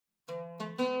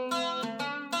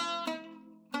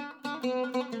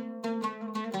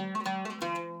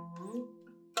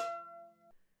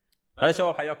هلا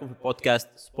شباب حياكم في بودكاست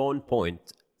سبون بوينت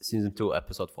سيزون 2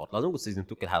 ابيسود 4. لازم نقول سيزون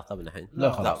 2 كل حلقه من الحين.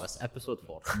 لا بس ابيسود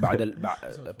 4 بعد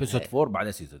ابيسود 4 بعد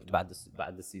سيزون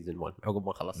بعد السيزون 1 عقب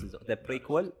ما خلص سيزون ذا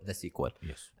بريكول ذا سيكوال.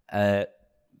 يس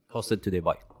hosted today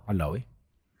by علاوي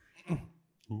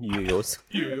يويوس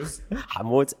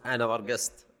حمود انا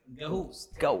ورقست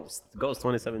Ghost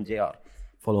 27 JR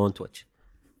follow on Twitch.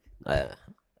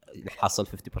 حصل 50%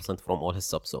 from all his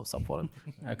subs, so sub for him.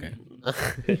 Okay.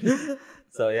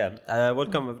 So yeah,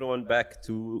 welcome everyone back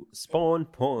to Spawn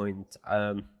Point.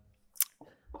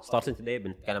 Starting today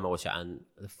بنتكلم أول شيء عن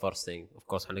the first thing. Of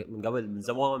course من قبل من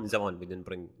زمان we didn't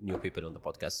bring new people on the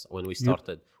podcast when we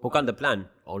started. Who كان the plan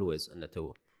always إنه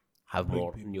to have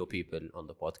more new people on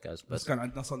the podcast. بس كان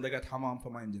عندنا صندقات حمام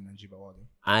فما يمدينا نجيب أوادم.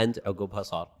 And عقبها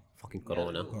صار fucking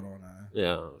كورونا.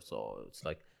 Yeah, so it's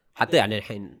like حتى يعني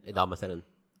الحين إذا مثلا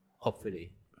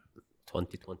hopefully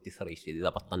 2023 شيء إذا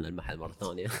بطلنا المحل مرة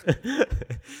ثانية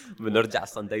بنرجع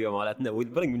الصندوق مالتنا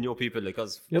we'll bring new people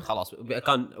because خلاص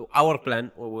كان our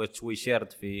plan which we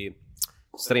shared في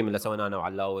ستريم اللي سويناه أنا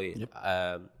وعلاوي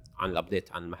عن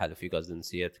الابديت عن المحل if you guys didn't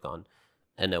see it كان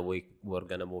أنا we were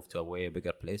gonna move to a way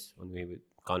bigger place when we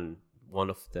كان one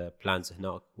of the plans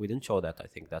هناك we didn't show that I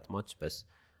think that much but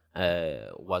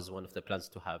was one of the plans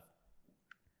to have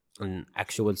an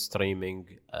actual streaming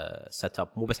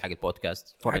setup مو بس حق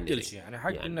البودكاست حق كل شيء يعني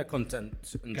حق إنه content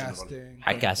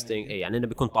حق كاستنج يعني إنه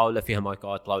بيكون طاولة فيها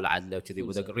مايكات طاولة عدلة وكذي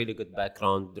with a really good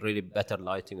background really better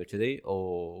lighting وكذي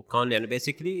وكان يعني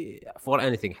basically for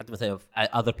anything حتى مثلا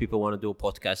other people want to do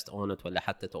podcast on it ولا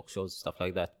حتى talk shows stuff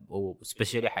like that و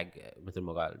especially حق مثل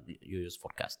ما قال you use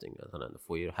for casting مثلا if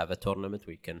we have a tournament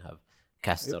we can have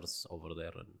casters over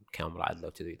there and camera عدلة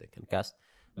وكذي they can cast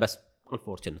بس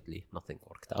unfortunately nothing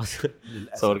worked out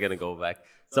so we're gonna go back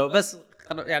so بس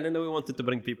يعني we wanted to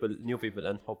bring new people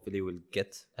and hopefully we'll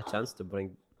get a chance to bring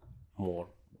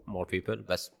more people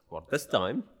but for this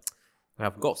time we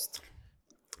have Ghost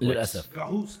للأسف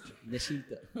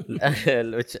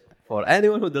which for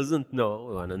anyone who doesn't know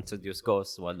we want to introduce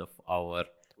Ghost one of our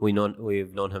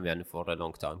we've known him يعني for a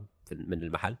long time من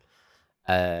المحل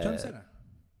كم سنة؟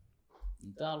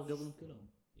 انت عارف قبل كلهم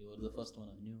you were the first one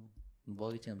I knew.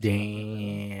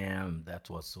 Damn, that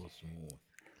was so smooth.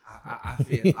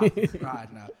 عافية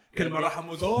قاعدنا كل مرة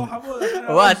حمود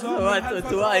what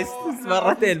twice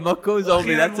مرتين ماكو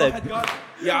زومبي that's it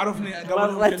يعرفني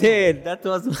قبل مرتين that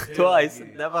was twice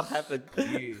never happened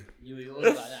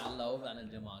يوز على الله عن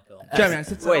الجماعة كم يعني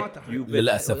 6 سنوات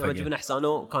للأسف لما جبنا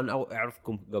حسانو كان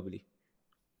أعرفكم قبلي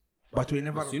but we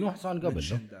never شنو حسان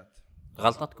قبل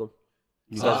غلطتكم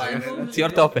it's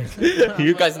your topic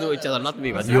you guys know each other not me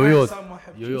but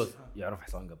يويوز يعرف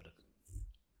حسان قبلك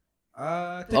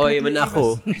من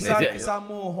أخوه حسام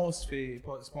مو هوست في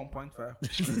سبون بوينت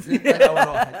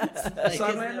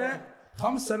صار لنا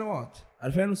 5 سنوات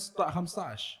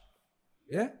 2015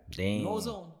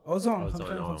 اوزون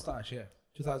 2015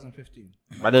 2015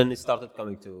 بعدين started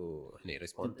coming to هني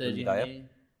respond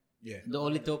the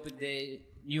only topic they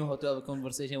knew how to have a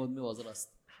conversation with me was Rust.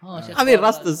 I mean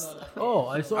Rust is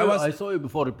I saw you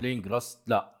before playing Rust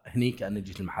لا هني كأن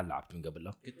جيت المحل لعبت من قبل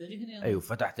لا كنت اجي هنا ايوه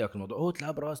فتحت ياك الموضوع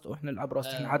تلعب راست واحنا نلعب راست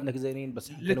احنا عادنا زينين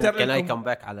بس كان I come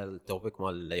back على التوبيك مال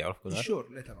اللي يعرفكم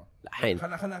شور ليه تمام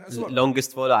الحين خلنا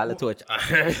longest follow على تويتش I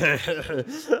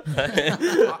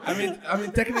mean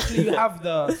technically you have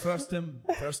the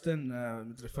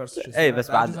first اي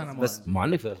بس بعد بس ما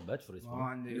عندي فيرست باتش فريز ما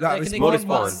عندي لا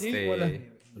ريسبونس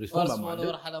first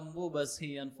follower حلمبو بس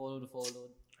هي unfollowed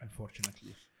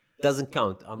unfortunately doesn't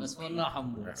count بس والله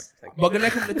حمو بقول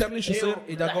لكم لترني شو يصير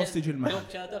اذا جوست يجي المحل توب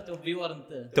شاتر توب فيور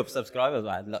انت توب سبسكرايبرز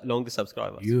بعد longest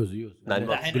subscribers يوز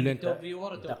الحين انت توب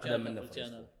فيور توب شاتر في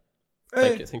الشانل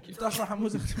thank you تشرح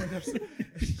موزة نفسه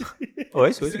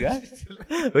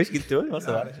وش قلتوا ما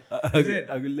صار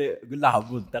اقول له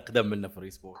حمود تقدم منا في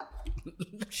ريسبورت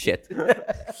shit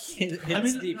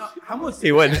حمود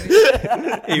he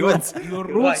went your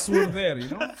roots were there you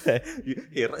know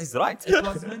he's right it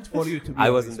was meant for you to be I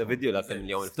was in the video لكن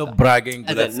اليوم stop bragging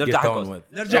let's نرجع get on with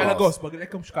نرجع لغوست بقول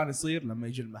لكم ايش كان يصير لما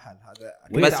يجي المحل هذا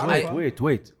wait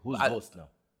who's Ghost now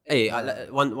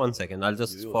one second I'll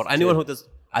just for anyone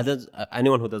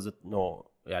who doesn't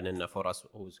know يعني إنه for us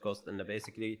who's Ghost إنه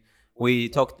basically we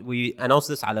announced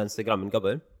this على Instagram من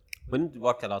قبل we didn't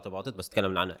work a lot about it بس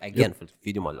تكلمنا عنه again في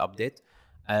الفيديو مال الابديت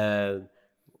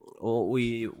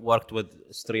we worked with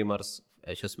streamers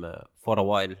شو اسمه for a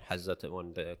while حزت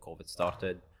when the COVID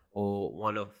started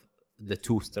one of the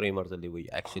two streamers اللي we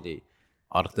actually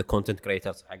are the content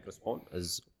creators حق Respawn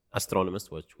is Astronomist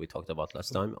which we talked about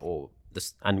last time or this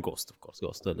and Ghost of course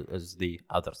Ghost is the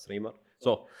other streamer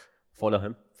so follow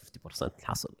him 50%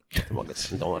 الحصل ما قلت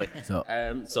don't worry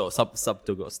so sub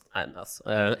to ghost and us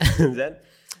then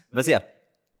بس yeah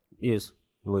yes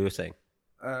what you saying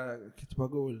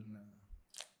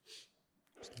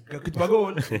كنت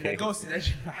بقول جوست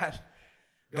ايش محل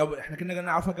قبل احنا كنا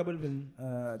نعرفها قبل من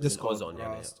ديسكورد أوزون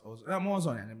يعني. لا مو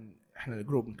اوزون يعني من احنا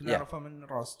الجروب كنا نعرفها من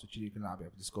راست وكذي كنا نلعبها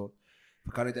في ديسكورد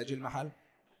فكان يجي المحل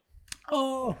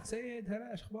سيد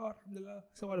هلا ايش اخبار الحمد لله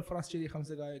سوالف راس كذي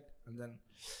 5 دقائق and then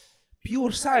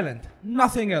pure silent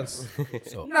nothing else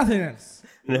nothing else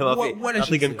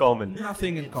nothing in common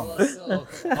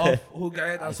هو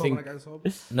قاعد اصوب انا قاعد اصوب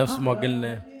نفس ما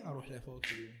قلنا اروح لفوق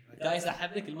جايز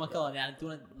احب لك المكان يعني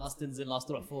انتوا ناس تنزل ناس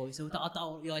تروح فوق يسوي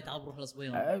تعال يا تعال بروح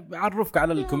لصبيان بعرفك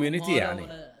على الكوميونتي يعني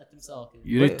تمساك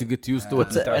you need to get used to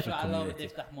it تعرف على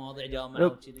تفتح مواضيع جامعه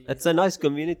وكذي it's a nice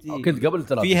community كنت قبل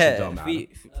ترى فيها في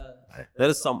there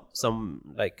is some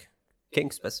like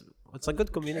kinks بس it's a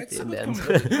good community in the end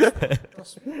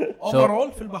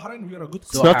overall في البحرين we are a good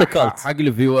it's not a cult حق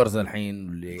الفيورز الحين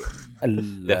اللي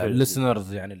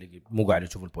الليسنرز يعني اللي مو قاعد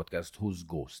يشوفوا البودكاست who's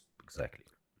ghost exactly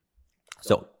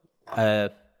so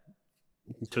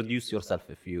introduce yourself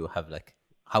if you have like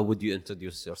how would you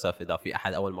introduce yourself إذا في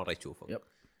أحد أول مرة يشوفه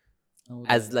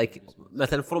as like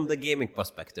مثلا from the gaming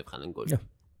perspective خلينا نقول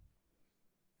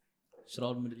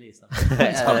شرار من الليس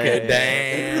okay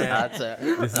damn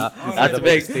that's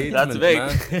big that's big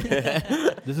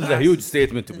this is a huge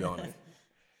statement to be honest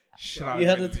you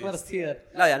heard it first here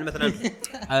لا يعني مثلا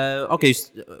okay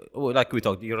like we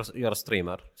talked you're a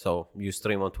streamer so you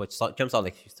stream on Twitch كم صار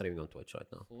لك streaming on Twitch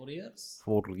right now 4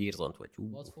 years on Twitch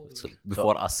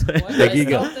before us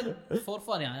دقيقة for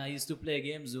fun يعني I used to play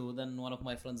games and then one of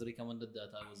my friends recommended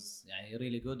that I was يعني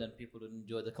really good and people would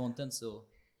enjoy the content so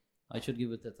I should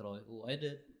give it a try I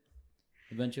did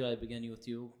eventually I began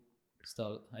YouTube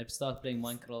I started playing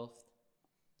Minecraft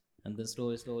and then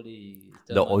slowly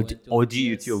the OG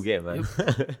YouTube game man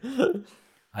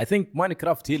I think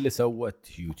Minecraft هي اللي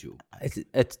سوت يوتيوب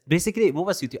it's basically مو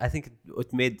بس يوتيوب I think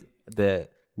it made the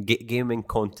gaming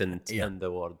content in the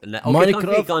world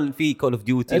Minecraft كان في Call of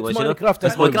Duty Minecraft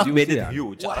بس Minecraft made it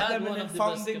huge واحدة من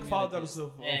founding fathers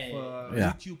of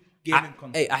YouTube gaming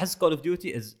content أحس Call of Duty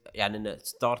is يعني إنه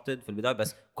started في البداية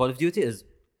بس Call of Duty is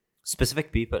specific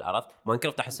people عرفت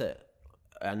Minecraft أحس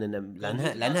يعني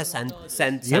لأنها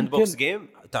sandbox game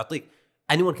تعطيك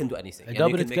anyone can do anything إذا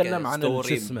بنتكلم عن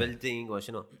building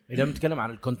وشنو إذا بنتكلم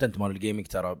عن الكونتنت مال الجيمنج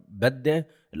ترى بدأ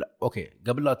أوكي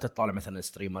قبل لا تطلع مثلا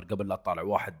ستريمر قبل لا تطلع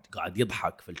واحد قاعد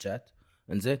يضحك في الشات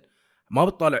إنزين ما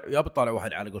بتطلع يا بتطلع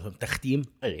واحد على قولهم تختيم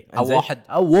أو واحد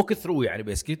أو ووك ثرو يعني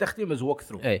بيسكلي تختيم از ووك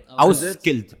ثرو أو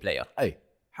سكيلد بلاير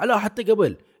حلا حتى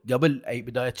قبل اي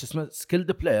بدايه شو اسمه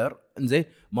سكيلد بلاير انزين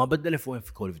ما بدل في وين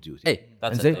في كول اوف ديوتي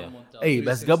انزين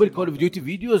بس قبل كول اوف ديوتي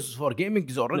فيديوز فور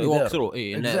جيمنج از اوريدي ووك ثرو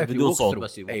بدون صوت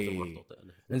بس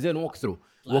انزين ووك ثرو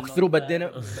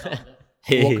بدينا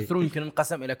ووك ثرو يمكن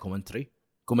انقسم الى كومنتري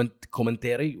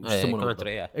وش يسمونه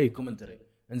كومنتري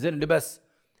انزين اللي بس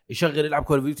يشغل يلعب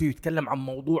كول اوف ديوتي يتكلم عن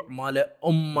موضوع ماله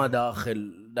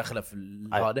داخله في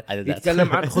هذا يتكلم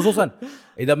عن خصوصا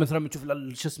اذا مثلا بنشوف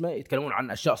شو اسمه يتكلمون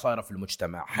عن اشياء صايره في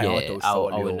المجتمع حياته او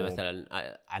انه مثلا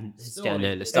عن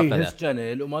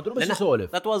channel وما ادري بس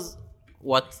يسولف that was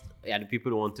what يعني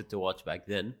people wanted to watch back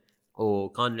then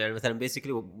وكان يعني مثلا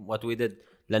basically what we did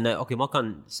لانه اوكي ما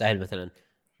كان سهل مثلا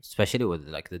especially with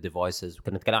like the devices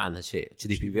كنا نتكلم عن هالشيء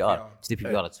HDPVR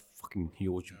it's fucking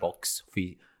huge box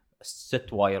في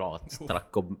 6 وايرات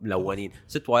تركب ملونين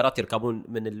 6 وايرات يركبون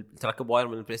تركب واير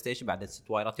من البلاي ستيشن بعدين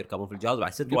 6 وايرات يركبون في الجهاز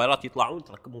بعد 6 وايرات يطلعون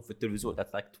تركبهم في التلفزيون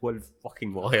that's like 12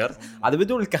 fucking wires هذا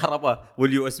بدون الكهرباء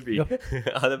واليو اس بي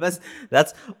هذا بس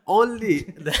that's only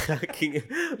the fucking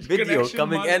video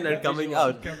coming in and coming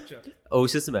out او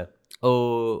شو اسمه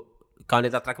كان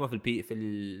اذا تركبه في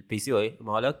البي سي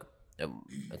مالك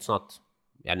it's not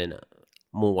يعني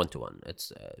مو 1 to 1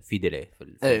 it's في delay في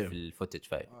الفوتج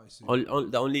فاي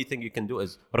the only thing you can do is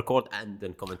record and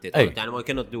then commentate يعني ما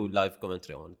cannot do live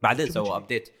commentary on بعدين سووا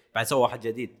ابديت بعد سووا واحد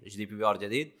جديد HDPVR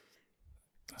جديد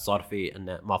صار في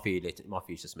انه ما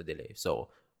في شو اسمه delay so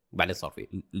بعدين صار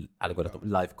في على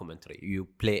قولتهم live commentary you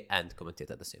play and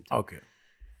commentate at the same time اوكي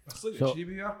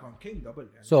HDPVR كان كين قبل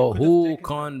يعني so هو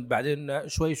كان بعدين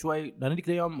شوي لان ذيك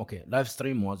الايام اوكي لايف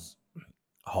ستريم was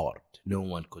hard no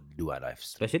one could do a live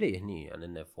stream especially هني يعني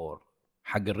انه فور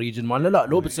حق الريجن مالنا لا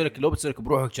لو بتسلك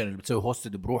بروحك channel بتسوي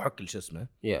هوستد بروحك شو اسمه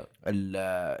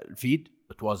الفيد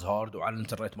it was hard وعلى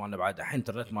الانترنت مالنا بعد الحين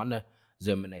الانترنت مالنا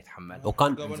زي ما يتحمل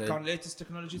وكان latest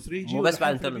technology 3G مو بس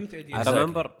بعد الانترنت I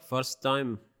remember first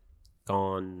time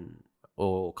كان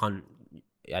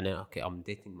يعني اوكي I'm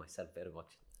dating myself very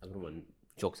much everyone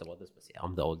jokes about this, but yeah,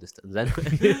 I'm the oldest. زين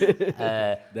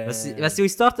بس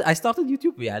I started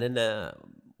YouTube يعني إنه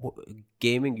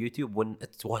gaming YouTube when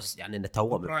it was يعني إنه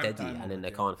توه مبتدئ يعني إنه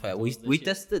كان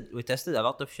we tested a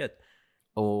lot of shit.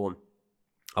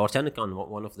 our channel كان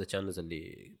one of the channels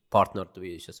اللي partnered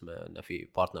with شو اسمه إنه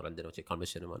في partner عندنا وشي كان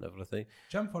mission and everything.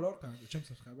 كم فولور كان كم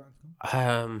سبسكرايبر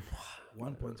عندكم؟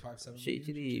 1.57 شيء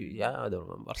كذي I don't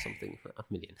remember something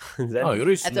million.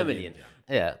 يريس مليون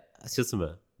شو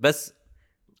اسمه بس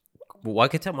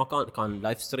وقتها ما كان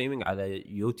لايف ستريمينج على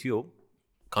يوتيوب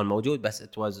كان موجود بس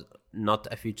it was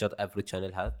not a feature every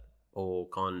channel had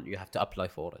وكان you have to apply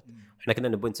for it. احنا كنا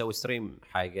نبغى نسوي ستريم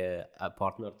حاجه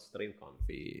partner ستريم كان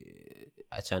في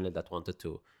a channel that wanted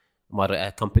to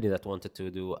a company that wanted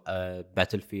to do a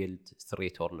Battlefield 3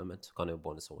 tournament كانوا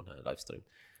يبغون يسوونها لايف ستريم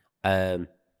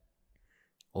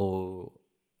و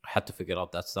had to figure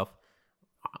out that stuff.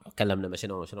 كلمنا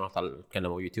مشينا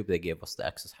كلموا يوتيوب they gave us the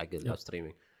access حق اللايف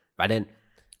ستريمينج. بعدين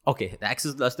okay the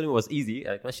access to live streaming was easy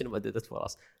like مشينا did it for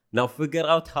us. now figure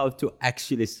out how to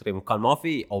actually stream. كان ما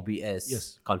في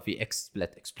OBS كان في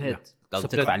XSplit لازم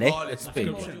تدفع عليه.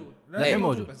 لا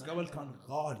موجود بس قبل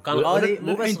كان غالي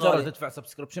مو بس ترى تدفع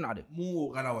سبسكريبشن عليه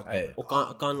مو غلاوه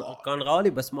وكان غالي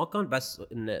بس ما كان بس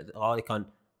انه غالي كان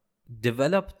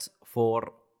developed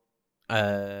for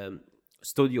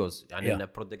studios يعني إنه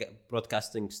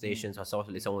broadcasting stations هالسوالف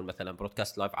اللي يسوون مثلا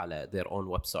broadcast live على their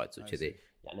own websites وكذي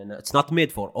يعني it's not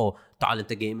made for تعال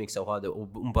انت جيمينج سو هذا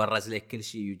ومبرز لك كل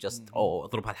شيء you just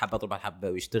اضرب هالحبه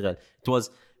ويشتغل. it was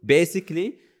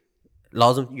basically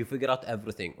لازم you figure out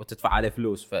everything وتدفع عليه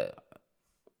فلوس. ف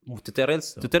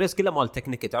tutorials كله مال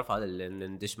تكنيك تعرف هذا اللي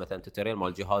ندش مثلا tutorial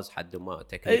مال جهاز حد ما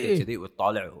تكنيك كذي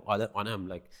وتطالع هذا وانا I'm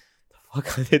like fuck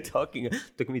are they talking?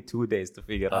 It took me 2 days to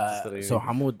figure out the story. So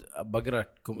حمود بقرا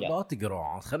لا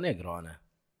تقرا خلني اقرا انا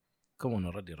كم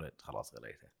اوريدي ريد خلاص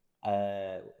قريته.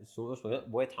 شو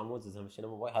بويت حمود زي مشينا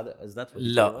مو بوي هذا ازداد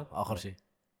لا اخر شيء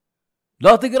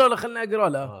لا تقرا لا خلني اقرا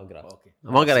لا اقرا اوكي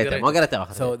ما قريته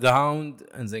اخر so the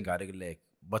hound انزين قاعد اقول لك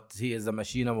but he is a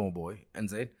machine mo boy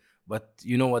انزين but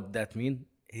you know what that mean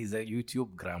he's a YouTube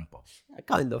grandpa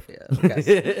kind of yeah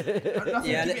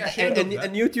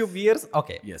and YouTube years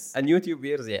okay yes and YouTube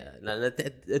years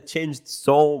yeah it changed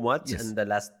so much in the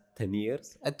last 10 years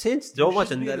it changed so much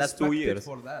in the last 2 years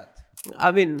for that. I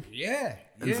mean yeah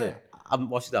I'm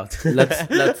washed out.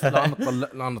 let's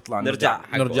لا نطلع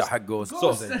نرجع حق Ghost.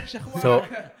 So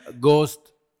Ghost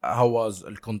how was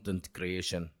الcontent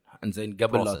creation انزين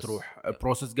قبل لا تروح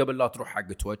process قبل لا تروح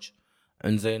حق تويتش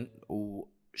انزين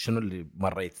وشنو اللي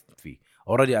مريت فيه.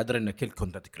 already ادري ان كل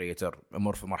content creator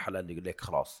يمر في مرحله اللي يقول لك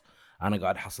خلاص انا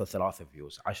قاعد احصل 3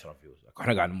 فيوز 10 فيوز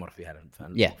احنا قاعد نمر فيها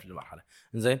في المرحله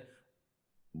انزين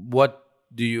what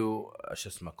do you شو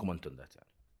اسمه comment on that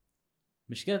يعني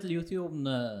مشكله اليوتيوب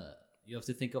you have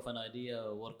to think of an idea,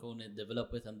 work on it, develop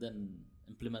it, and then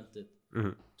implement it.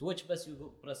 Twitch, best you go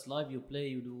press live, you play,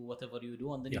 you do whatever you do,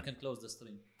 and then you can close the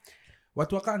stream.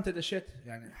 واتوقع انت دشيت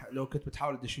يعني لو كنت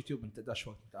بتحاول تدش يوتيوب انت داش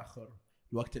وقت متاخر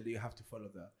الوقت اللي you have to follow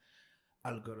the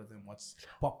algorithm what's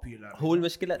popular. هو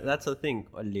المشكله that's the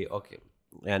thing اللي اوكي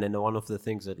يعني انه one of the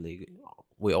things اللي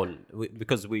we all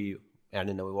because we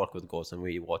يعني انه we work with Ghost and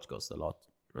we watch Ghost a lot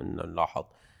نلاحظ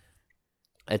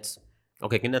it's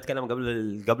اوكي كنا نتكلم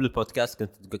قبل البودكاست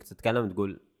كنت تتكلم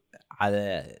تقول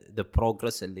على the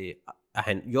progress اللي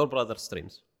الحين your brother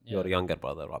streams your younger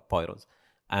brother Pyros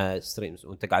streams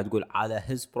وانت قاعد تقول على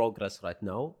his progress right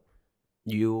now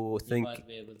you think might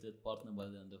be able to partner by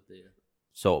the end of the year.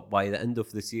 So by the end of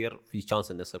this year في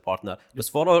chance إن نصير partner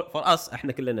بس for us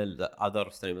إحنا كلنا the other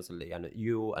streamers اللي يعني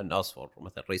you and us for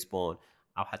مثلا Respawn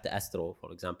أو حتى Astro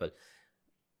for example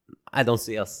I don't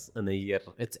see us in a year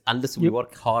unless we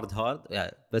work hard yeah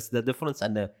but the difference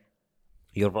and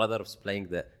your brother is playing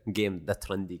the game the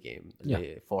trendy game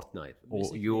Fortnite or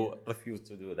you refuse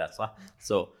to do that صح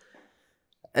so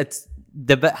it's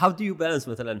how do you balance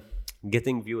مثلا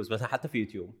getting views مثلا حتى في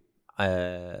يوتيوب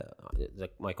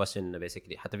my question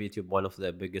basically حتى في يوتيوب one of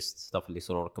the biggest stuff اللي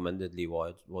يصيرون recommended لي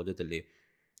واجد اللي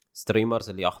streamers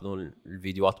اللي ياخذون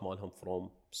الفيديوهات مالهم from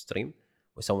stream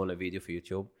ويسوون له فيديو في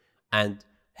يوتيوب and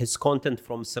his content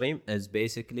from stream is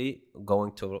basically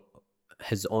going to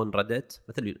his own Reddit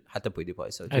مثل حتى بويدي باي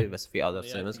يسوي كذي بس في other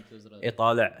streamers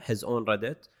يطالع his own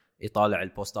Reddit يطالع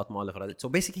البوستات ماله في Reddit so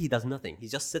basically he does nothing he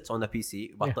just sits on a PC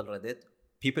يبطل Reddit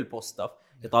people post stuff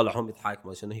يطالعهم يضحك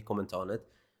ما شنو he comment on it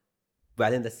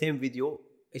بعدين the same video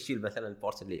يشيل مثلا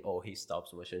البارت اللي he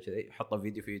stops وما شنو كذي يحطه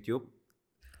فيديو في يوتيوب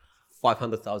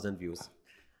 500,000 views.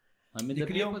 I mean the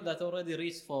people that already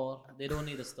reached for they don't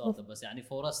need a starter بس يعني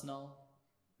for us now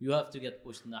you have to get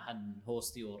pushed نحن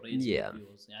host or reach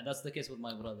viewers. Yeah, that's the case with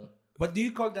my brother. What do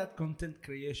you call that content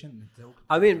creation?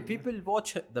 I mean people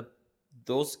watch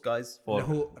those guys for اللي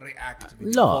هو react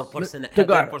لا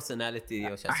their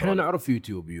personality. احنا نعرف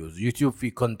يوتيوب يوتيوب في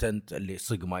كونتنت اللي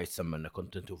صدق ما يسمى انه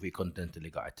كونتنت وفي كونتنت اللي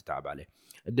قاعد تتعب عليه.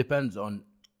 it depends on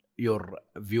your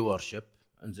viewership.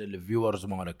 انزين الفيورز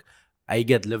مالك اي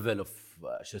قد ليفل اوف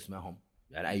شو اسمهم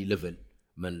يعني اي ليفل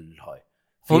من الهاي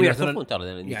هم يعرفون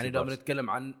ترى يعني اذا بنتكلم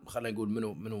عن خلينا نقول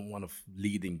منو one of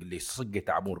leading اللي صدق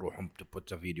يتعبون روحهم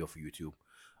تبوت فيديو في يوتيوب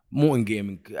مو ان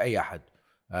جيمنج اي احد.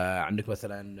 عندك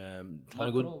مثلا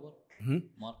خلينا نقول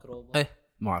مارك روبر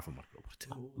ما اعرف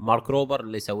مارك روبر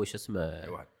اللي يسوي شو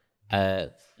اسمه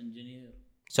انجينير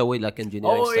سوي لك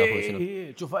انجينيرنج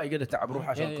ستاف شوف اي قد تعب روح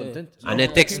عشان كونتنت انا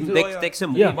تكس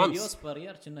فيديوز بير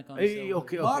يير كنا كان اي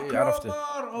اوكي عرفته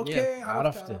اوكي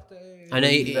عرفته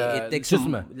انا تكس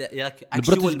اسمه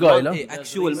اكشوال جاي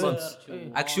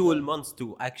اكشوال مانثs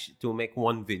to make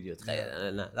one video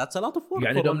تخيل that's a lot of work.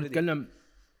 يعني لو نتكلم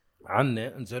عنه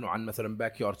انزين وعن مثلا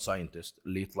باك يارد ساينتست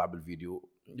اللي يطلع بالفيديو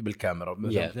بالكاميرا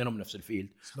مثلا اثنينهم نفس الفيلد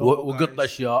وقط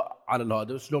اشياء على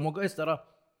هذا سلو مو جايز ترى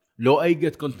لو اي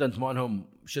جت كونتنت مالهم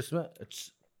شو اسمه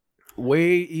اتس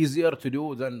way easier to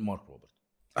do than Mark Robert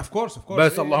of course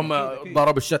بس اللهم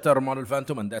ضرب الشتر مال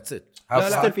الفانتوم and that's it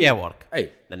لا فيها ورك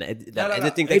اي لان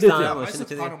editing takes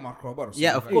time مارك روبرت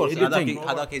yeah of course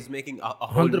هذاك is making a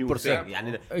whole new thing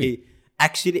يعني he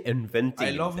actually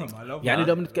inventing I love him يعني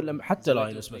اذا بنتكلم حتى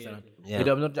لاينس مثلا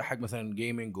اذا بنرجع حق مثلا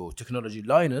جيمنج وتكنولوجي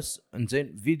لاينس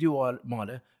انزين فيديو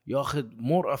ماله ياخذ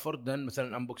مور افورت ذان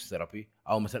مثلا انبوكس ثيرابي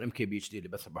او مثلا ام كي بي اتش دي اللي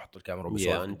بس بحط الكاميرا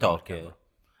وبصور انت اوكي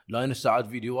لاينس ساعات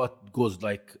فيديوهات جوز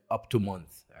لايك اب تو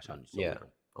مانث عشان يسوي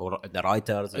ذا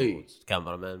رايترز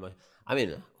والكاميرا مان I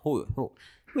mean هو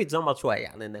يتزمط شوي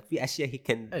يعني انه في اشياء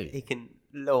he can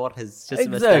lower his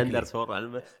standards for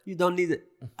you don't need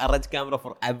a red camera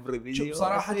for every video.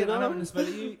 صراحه انا بالنسبه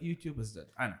لي يوتيوب ازداد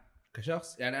انا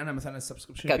كشخص يعني انا مثلا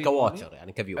السبسكريبشن كواتشر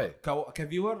يعني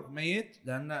كفيور ميت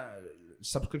لان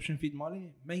السبسكريبشن فيد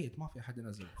مالي ميت ما في احد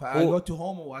ينزل فاجو تو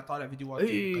هوم واطالع فيديوهات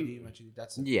قديمه كذي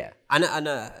ذاتس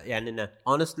انا يعني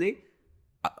honestly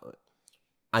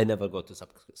I never go to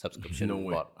subscription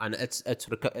bar and it's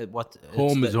what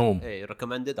home is home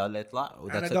recommended على يطلع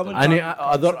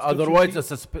أنا otherwise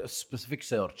it's a specific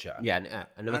search يعني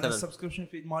أنا مثلا السبسكريبشن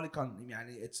فيد مالي كان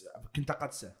يعني كنت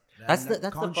أقدسه that's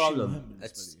the problem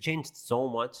it's changed so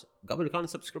much قبل كان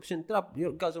السبسكريبشن ترى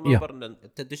you guys remember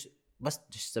تدش بس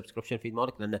تدش subscription فيد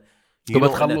مالك لأنه تبى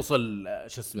تخلص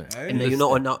شو اسمه انه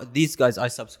you know these guys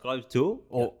I subscribe to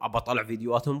او ابطلع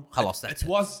فيديوهاتهم خلاص it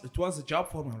was a job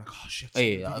for me like oh shit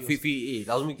اي في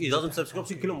لازم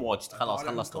سبسكريبشن كلهم واجد خلاص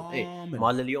خلصتهم اي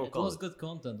مال اليوم it was good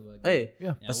content اي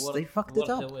بس they fucked it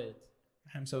up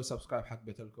الحين مسوي سبسكرايب حق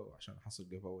بيتلكو عشان احصل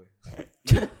جيف اوي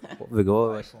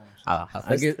بيجو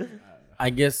I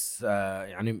guess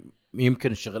يعني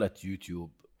يمكن شغلة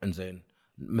يوتيوب انزين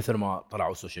مثل ما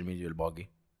طلعوا السوشيال ميديا الباقي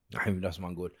الحين لازم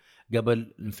نقول قبل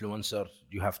الانفلونسر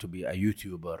يو هاف تو بي ا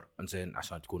يوتيوبر انزين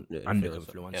عشان تكون عندك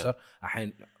انفلونسر.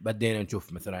 الحين بدينا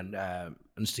نشوف مثلا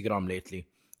انستغرام ليتلي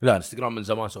لا انستغرام من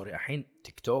زمان سوري الحين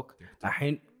تيك توك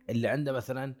الحين اللي عنده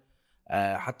مثلا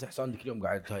حتى حسان ذيك اليوم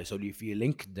قاعد يسوي لي في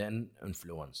لينكدين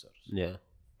انفلونسرز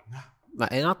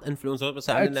ما not influencer بس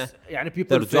يعني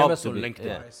people famous on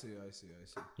LinkedIn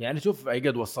يعني شوف اي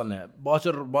قد وصلنا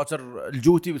باكر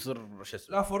الجوتي بيصير شو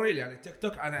اسمه لا فور ريل يعني تيك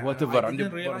توك انا عندي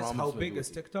برنامج how big is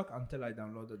TikTok until I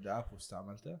downloaded the app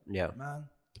واستعملته man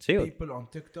people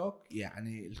on TikTok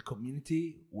يعني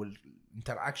الكوميونتي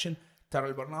والانتراكشن ترى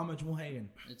البرنامج مو هين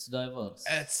it's diverse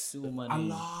it's too many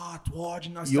a lot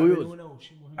واجد ناس يعملونه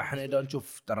وشيء مهم احنا اذا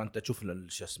نشوف ترى انت تشوف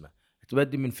شو اسمه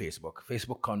تبدي من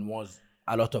فيسبوك كان was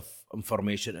a lot of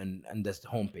information and the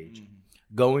homepage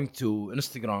going to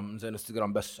Instagram زين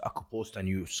Instagram بس اكو post and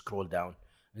you scroll down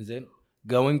زين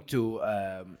going to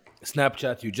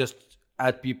Snapchat you just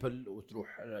add people وتروح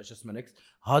شو اسمه next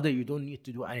هذا you don't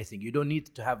need to do anything you don't need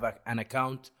to have an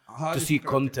account to see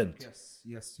content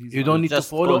yes you don't need to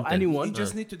follow anyone you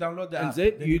just need to download the app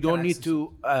you don't need to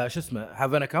شو اسمه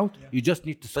have an account you just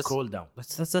need to scroll down but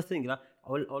that's the thing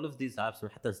all of these apps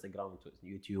حتى انستغرام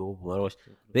ويوتيوب وماروش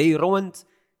they ruined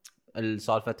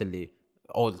السالفه اللي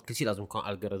كل شيء لازم يكون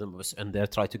algorithm بس and they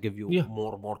try to give you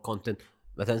more content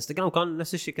مثلا انستغرام كان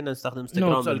نفس الشيء كنا نستخدم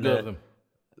انستغرام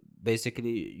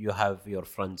basically you have your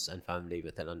friends and family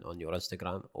مثلا on your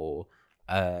Instagram or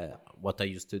what I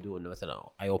used to do إنه مثلا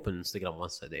I open Instagram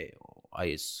once a day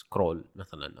I scroll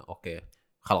مثلا okay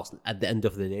خلاص at the end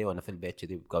of the day وأنا في البيت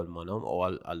كذي قبل ما أنام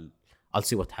أو I'll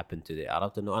see what happened today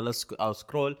عرفت إنه أنا I'll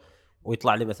scroll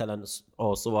ويطلع لي مثلا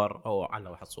أو صور أو على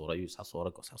واحد صورة يوسع صورة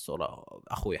قص صورة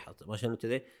أخوي حط ما شنو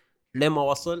كذي لما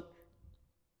وصل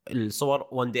الصور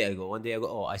one day ago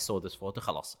oh I saw this photo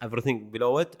خلاص everything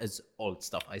below it is old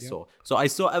stuff I saw so I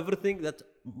saw everything that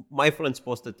my friends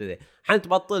posted today حين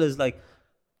تبطل is like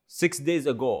 6 days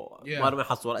ago ما رمي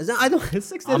حصور I don't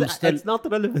 6 days it's not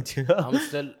relevant you know I'm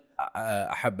still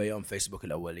احب ايام فيسبوك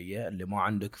الاوليه اللي ما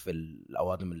عندك في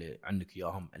الاوادم اللي عندك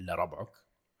اياهم الا ربعك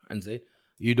انزين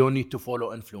you don't need to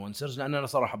follow influencers لان انا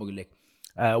صراحه بقول لك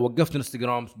وقفت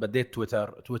انستغرام بديت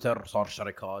تويتر صار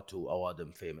شركات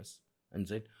واوادم فيمس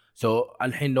انزين سو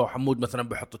الحين لو حمود مثلا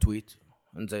بيحط تويت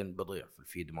انزين بضيع في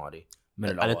الفيد مالي من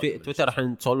انا تويتر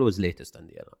الحين اولويز ليتست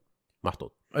عندي انا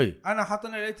محطوط اي انا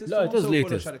حاطين ليتست لا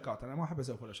تسوي شركات انا ما احب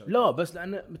اسوي فولو شركات لا بس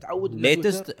لانه متعود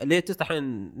ليتست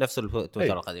الحين نفس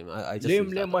التويتر القديم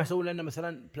ليه ما يسوي لنا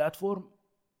مثلا بلاتفورم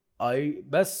اي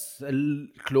بس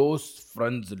الكلوز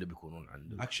فريندز اللي بيكونون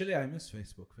عنده اكشلي اي مس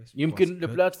فيسبوك يمكن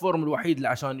البلاتفورم الوحيد اللي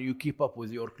عشان يو كيب اب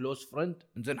وذ يور كلوز فريند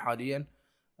انزين حاليا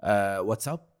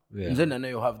واتساب انزين انه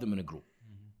يو هاف ذم ان جروب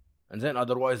انزين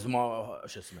اذروايز ما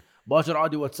شو اسمه باكر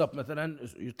عادي واتساب مثلا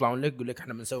يطلعون لك يقول لك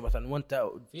احنا بنسوي مثلا وانت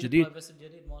جديد بس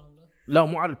الجديد مالهم لا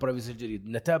مو على البرايفسي الجديد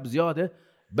نتاب زياده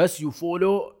بس يو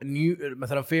فولو نيو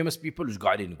مثلا فيمس بيبل ايش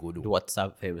قاعدين يقولوا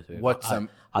واتساب فيمس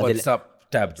واتساب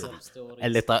تاب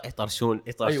اللي يطرشون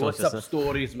اي واتساب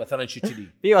ستوريز مثلا شيء كذي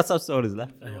في واتساب ستوريز لا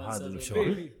هذا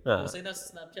المشروع وصي ناس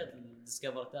سناب شات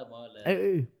ديسكفر تاب مال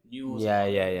اي نيوز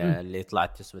يا اللي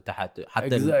طلعت اسمه تحت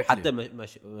حتى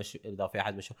مش اذا في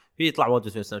احد مش في يطلع واجد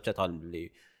في سناب شات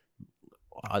اللي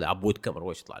هذا عبود كاميرا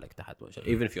وش يطلع لك تحت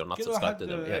even if you're not subscribed to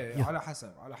them على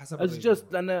حسب it's just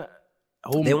لأن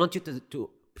they want you to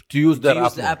use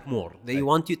the app more they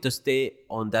want you to stay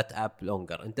on that app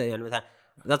longer انت يعني مثلا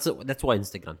that's why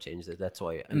Instagram changed it that's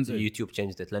why YouTube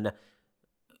changed it لأن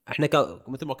احنا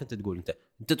مثل ما كنت تقول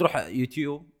انت تروح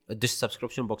يوتيوب تدش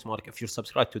subscription box مارك if you're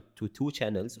subscribed to 2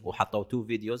 channels وحطوا 2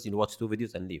 videos you watch 2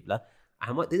 videos and leave لا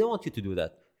they don't want you to do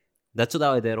that that's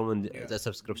why they recommend the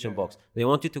subscription box they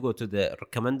want you to go to the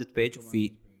recommended page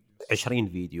في 20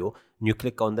 فيديو and you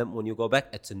click on them when you go back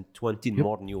it's in 20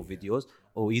 more new videos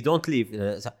or you don't leave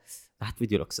that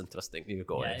video looks interesting you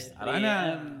go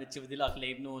انا تشوف ذيلاك اللي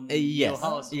يبنون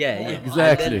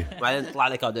exactly بعدين يطلع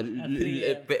لك هذا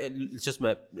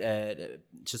شو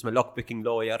اسمه لوك بيكينج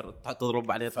لوير تضرب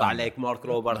بعدين يطلع لك مارك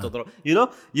روبر تضرب you know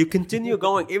you continue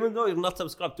going even though you're not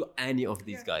subscribed to any of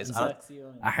these guys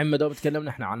الحين ما دام تكلمنا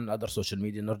احنا عن اذر سوشيال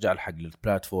ميديا نرجع لحق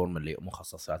البلاتفورم اللي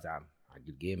مخصصات عام حق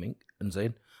الجيمنج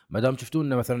انزين ما دام شفتوا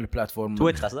لنا مثلا البلاتفورم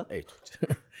تويتش قصدك اي تويتش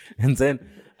انزين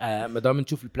ما دام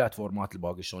نشوف البلاتفورمات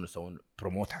الباقي شلون يسوون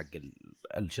بروموت حق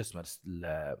شو اسمه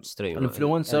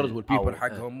الانفلونسرز والبيبل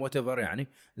حقهم وات ايفر يعني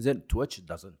زين تويتش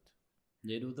دازنت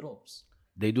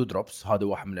they do drops هذا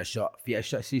واحد من الاشياء في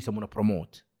اشياء يسمونه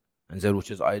بروموت انزين which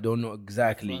is I don't know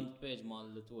exactly front page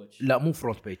مال تويتش لا مو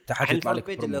فرونت بيج تحت يطلع لك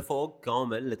البيج اللي فوق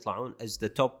كامل اللي يطلعون as the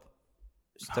top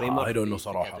streamer I don't know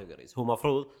صراحه هو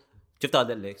مفروض شفت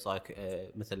هذا اللي صار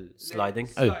مثل سلايدنج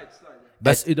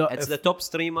بس اذا it's the top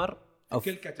streamer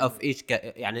of each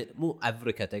يعني مو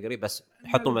every category بس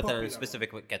يحطون مثلا specific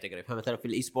category فمثلا في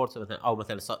الاي سبورتس مثلا او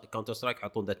مثلا كاونتر سترايك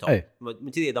يحطون ذا توب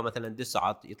من كذي اذا مثلا دي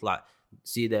ساعات يطلع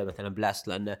سيده مثلا بلاست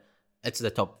لانه it's the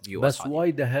top view بس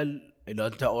وايد هل اذا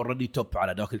انت اوريدي توب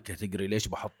على ذاك الكاتيجوري ليش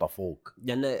بحطه فوق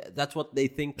يعني that's what they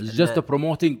think just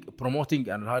promoting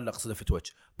انا هذا اللي اقصده في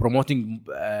تويتش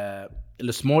promoting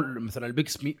السمول مثلا البيج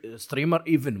ستريمر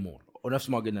even more ونفس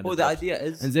ما قلنا هو the idea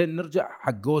is انزين نرجع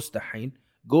حق جوست الحين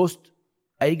جوست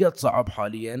اي قد صعب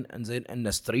حاليا انزين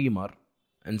ان ستريمر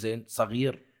انزين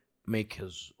صغير ميك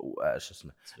هيز شو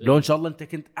اسمه لو ان شاء الله انت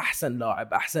كنت احسن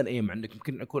لاعب احسن ايم عندك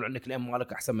يمكن يكون عندك الايم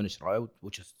مالك احسن من شراي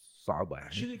وش صعبه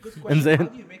يعني انزين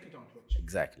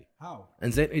اكزاكتلي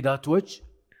انزين اذا تويتش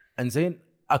انزين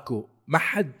اكو ما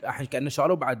حد الحين كانه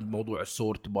شالوا بعد موضوع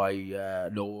السورت باي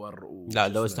لور لا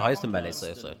لو هايست ما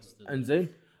يصير انزين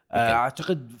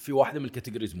اعتقد في واحده من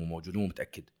الكاتيجوريز مو موجود مو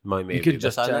متاكد يمكن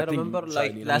بس انا ريمبر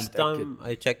لايك لاست تايم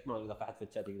اي تشيك ما اذا في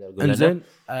الشات يقدر يقول انزين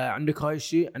عندك هاي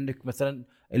الشيء عندك مثلا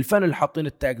الفن اللي حاطين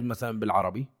التاج مثلا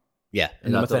بالعربي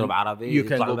اذا تضرب عربي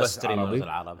يطلع بس ستريمرز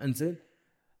العرب انزين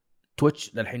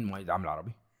تويتش للحين ما يدعم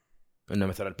العربي انه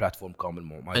مثلا البلاتفورم كامل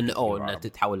ما انه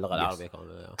تتحول اللغه العربيه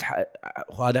كامله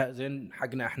هذا زين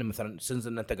حقنا احنا مثلا سنز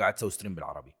ان انت قاعد تسوي ستريم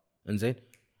بالعربي انزين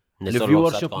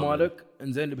الفيور شيب مالك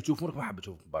انزين اللي بتشوفونك ما حد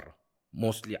بتشوف برا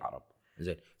موستلي عرب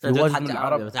انزين في وزن من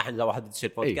العرب مثلا اذا واحد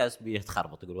يصير بودكاست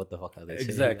بيتخربط يقول وات ذا فاك هذا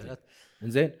اكزاكتلي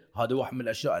انزين هذا واحد من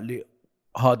الاشياء اللي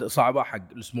هذا صعبه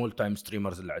حق السمول تايم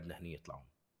ستريمرز اللي عندنا هنا يطلعون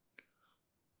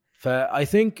فاي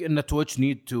ثينك ان تويتش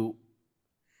نيد تو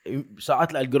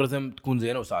ساعات الالجوريثم تكون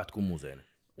زينه وساعات تكون مو زينه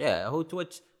هو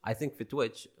تويتش I think في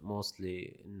تويتش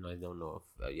mostly I don't know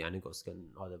if يعني قص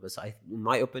كان هذا بس in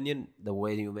my opinion the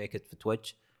way you make it في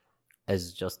تويتش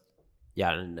is just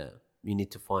يعني you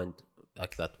need to find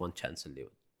like that one chance اللي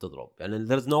تضرب يعني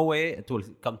there's no way it will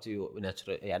come to you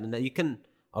naturally يعني you can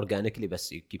organically but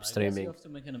you keep streaming. You have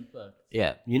to make an impact.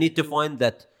 Yeah, you need to find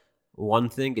that one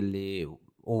thing اللي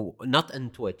not in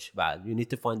Twitch بعد you need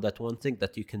to find that one thing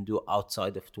that you can do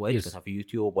outside of Twitch Yes. في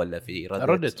يوتيوب ولا في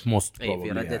Reddit most probably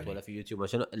في Reddit يعني. ولا في يوتيوب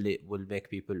عشان اللي will make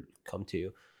people come to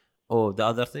you. Oh, the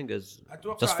other thing is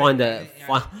أتوقع just find يعني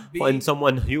find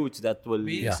someone huge that will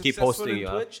keep successful hosting in you.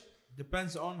 Twitch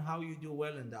depends on how you do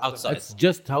well in the Outside. It's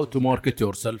just how to market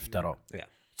yourself ترى. Yeah.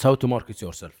 It's how to market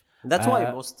yourself. And that's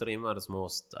why most streamers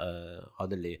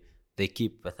هذا اللي they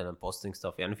keep مثلا posting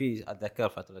stuff يعني في أتذكر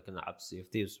فترة كنا نلعب Sea of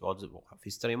Thieves في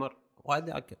ستريمر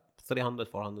واحد 300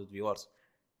 400 viewers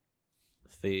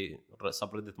في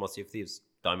subreddit مال Sea of Thieves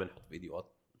دائما يحط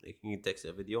فيديوهات he takes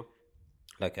a video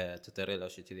like a tutorial أو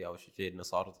شيء كذي أو شيء كذي إنه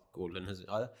صار cool إنه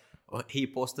هذا he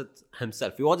posted himself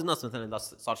في واجد ناس مثلا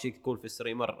صار شيء cool في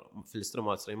الستريم مال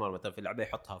ستريمر مثلا في اللعبة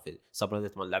يحطها في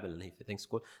subreddit مال اللعبة لأن he thinks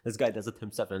cool this guy does it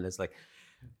himself and it's like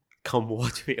come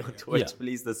watch me on Twitch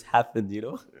please this happened you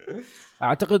know.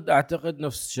 اعتقد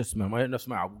نفس شو اسمه ما نفس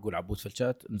ما اقول عبود في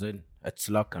الشات زين اتس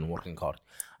لاك اند وركينج هارد.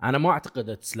 انا ما اعتقد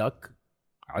اتس لاك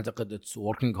اعتقد اتس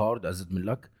وركينج هارد ازيد من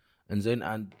لك انزين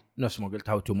اند نفس ما قلت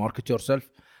هاو تو ماركت يور سيلف.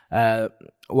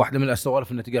 واحده من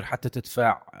السوالف انه تقدر حتى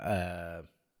تدفع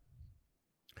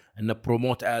ان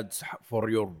بروموت ادز فور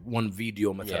يور وان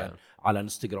فيديو مثلا على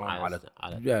انستغرام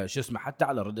على شو اسمه حتى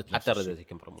على ردت حتى ردت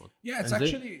يمكن بروموت. Yeah it's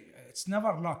actually it's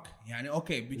never luck يعني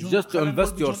اوكي بيجون just to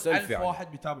invest yourself 1000 يعني.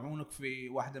 واحد بيتابعونك في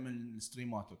واحده من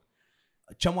ستريماتك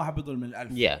كم واحد بيضل من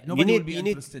 1000 Yeah, nobody will be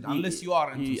interested unless you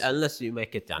are interested unless you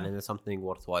make it يعني something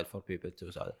worthwhile for people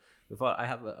to. So before I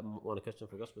have one question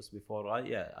for Gus, but before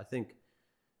I think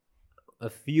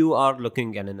if you are looking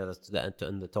and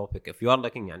in the topic if you are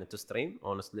looking يعني to stream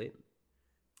honestly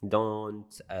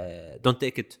don't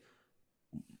take it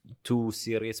too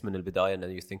serious من البداية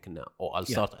and you think oh I'll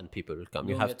start and people will come.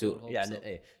 You have to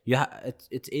يعني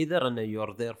it's either and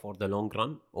you're there for the long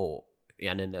run or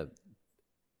يعني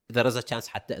there is a chance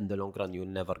حتى in the long run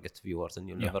you'll never get viewers and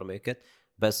you'll never make it.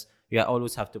 But you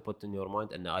always have to put in your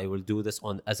mind and I will do this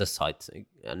on as a side thing.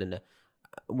 And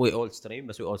we all stream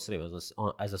but we all stream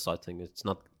as a side thing. It's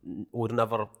not we're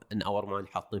never in our mind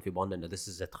حاطين في بالنا this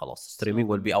is it خلاص streaming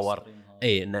will be our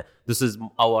this is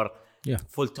our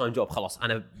فول تايم جوب خلاص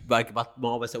انا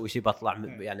ما بسوي شيء بطلع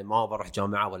يعني ما بروح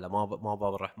جامعه ولا ما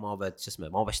بروح ما شو اسمه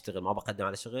ما بشتغل ما بقدم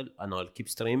على شغل انا keep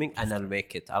streaming and I'll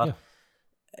make it عرفت.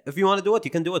 if you want to do it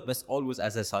you can do it but always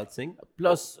as a side thing.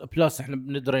 plus احنا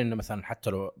بندري انه مثلا حتى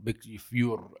لو if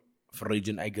you're في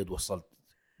الريجن اي قد وصلت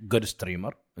good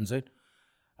streamer انزين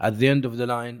at the end of the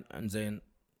line انزين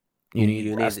you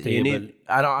need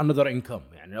another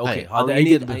income يعني اوكي هذا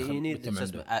اي قد you need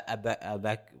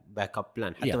a backup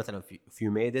plan حتى مثلا if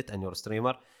you made it and you're a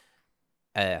streamer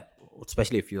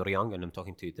especially if you're young and I'm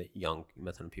talking to the young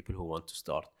مثلا people who want to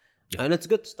start and it's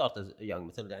good to start as young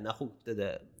مثلا يعني اخوك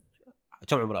ابتدى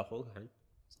كم عمره اخوك الحين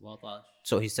 17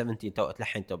 so he's 17 تو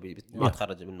تلحين تو ما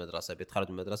تخرج من المدرسه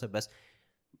بيتخرج من المدرسه بس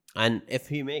and if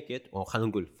he make it or خلينا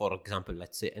نقول for example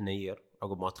let's say in a year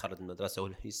عقب ما تخرج من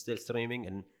المدرسه he's still streaming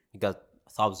and he got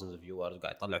thousands of viewers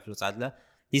قاعد يطلع فلوس عدله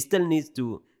he still needs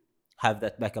to have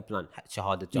that backup plan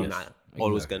شهادة جامعة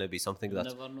always gonna be something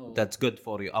that's good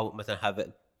for you أو مثلا have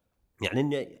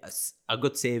يعني a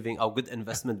good saving أو good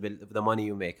investment with the money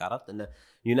you make عرفت إنه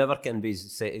you never can be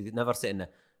never say إنه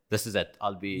this is it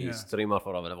I'll be streamer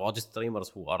forever. All just streamers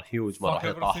who are huge ما راح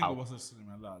يطاحوا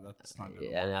لا that's not good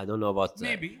يعني I don't know about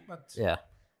maybe but yeah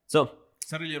so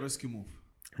it's a really risky move.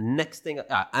 Next thing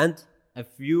and if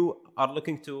you are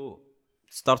looking to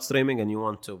start streaming and you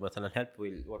want to مثلا help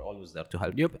we're always there to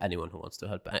help anyone who wants to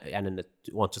help and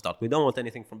want to start. We don't want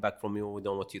anything from you. We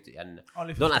don't want you to and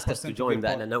don't ask us to join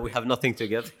that and we have nothing to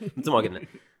give. مثل ما قلنا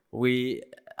we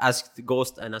asked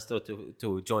Ghost and Astro to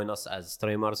join us as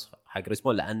streamers حق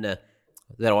ريسبون لأن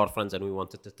they're our friends and we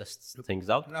wanted to test things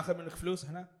out. ناخذ منك فلوس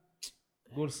هنا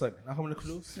قول صدق ناخذ منك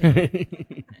فلوس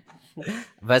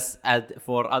بس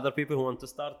for other people who want to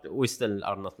start we still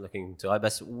are not looking to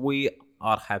but we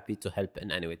are happy to help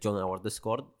in any way. Join our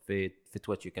Discord في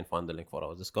Twitch you can find the link for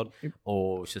our Discord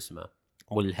or شو اسمه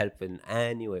we'll help in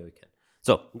any way we can.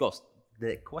 So Ghost,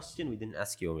 the question we didn't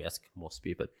ask you we ask most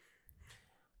people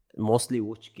mostly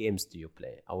which games do you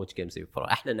play or which games do you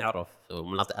play. احنا نعرف so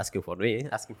I'm not asking for me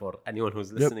asking for anyone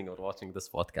who's listening or watching this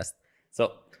podcast. So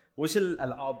which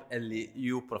الألعاب اللي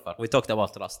you prefer? We talked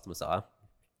about Rust مساء.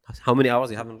 How many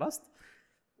hours you have in Rust?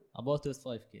 About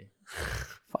 5k.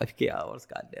 5k hours,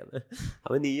 goddamn it.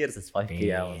 How many years is 5k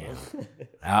hours?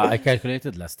 I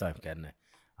calculated last time كأنه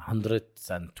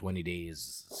 120 days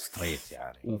straight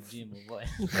يعني.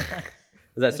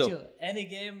 That's so. Any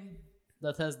game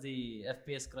that has the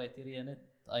FPS criteria in it,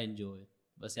 I enjoy it.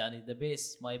 بس يعني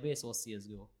my base was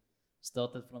CS:GO.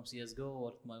 Started from CS:GO,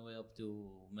 worked my way up to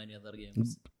many other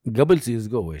games. قبل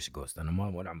CS:GO ايش جوست؟ انا ما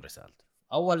ولا عمري سالت.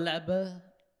 اول لعبه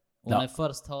when I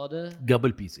first هذا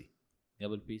قبل بي سي.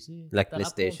 قبل بي سي like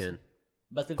PlayStation.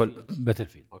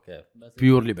 Battlefield. Okay.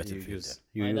 Purely Battlefield.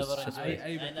 I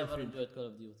never enjoyed Call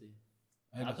of Duty.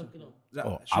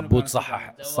 عبود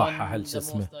صحح هل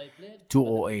اسمه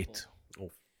 208.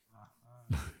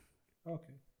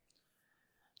 اوكي.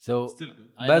 So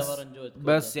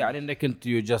بس يعني انك انت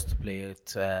you just play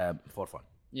it for fun.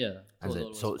 Yeah.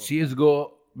 So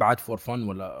CS:GO بعد for fun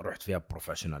ولا رحت فيها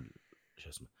professional شو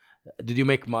اسمه؟ Did you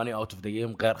make money out of the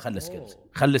game غير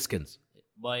خلي skins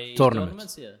by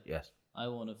tournaments? Yeah. Yes. I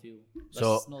won a few. But So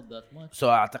it's not that much. So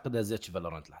اعتقد ازيتش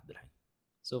فالورانت لحد الحين.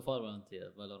 So far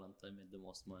Valorant I made the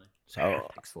most money.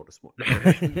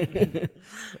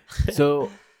 So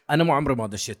انا مو عمري ما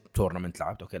دشيت تورنمنت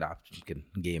لعبت. اوكي لعبت يمكن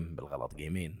جيم بالغلط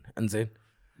جيمين انزين.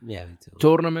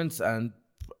 تورنمنتس اند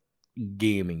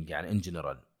جيمنج يعني ان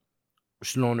جنرال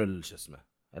شلون شو اسمه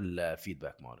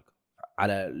الفيدباك مالك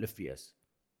على الاف بي اس؟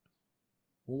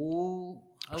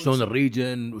 شلون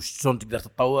الريجن وشلون تقدر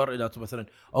تتطور اذا مثلا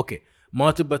اوكي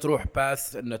ما تبى تروح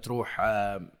باث ان تروح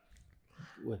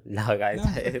لا قاعد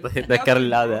يتذكر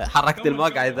هذا حركت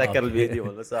الماء قاعد يتذكر الفيديو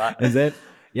ولا ساعه زين.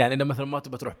 يعني اذا مثلا ما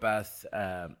تبى تروح باث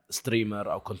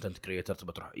ستريمر او كونتنت كريتر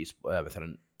تبى تروح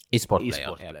مثلا اي سبورت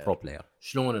بلاير برو بلاير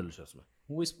شلون شو اسمه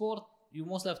هو سبورت you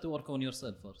must have to work on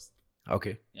yourself first.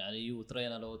 اوكي يعني you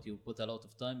train a lot, you put a lot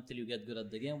of time till you get good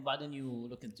at the game وبعدين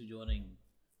you look into joining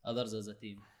others as a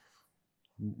team.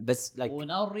 بس like in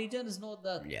our region is not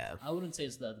that I wouldn't say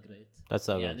it's that great. That's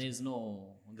yeah, there's no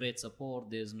great support,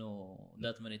 there's no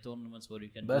that many tournaments where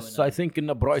you can بس I think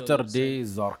in brighter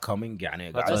days are coming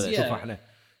يعني قاعد نشوف احنا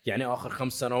يعني اخر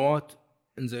 5 سنوات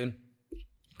انزين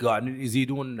قاعد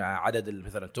يزيدون عدد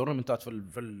مثلا التورنمنتات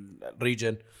في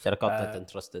الريجن شركات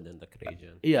interested in the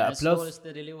region. Yeah, plus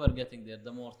steadily we're getting there.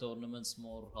 The more tournaments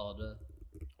more harder.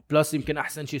 Plus يمكن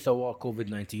احسن شيء سواه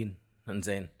COVID-19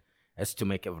 انزين is to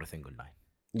make everything online.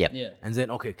 Yeah. انزين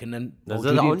اوكي كنا the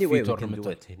only way we can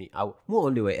do it هني او مو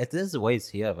only way it is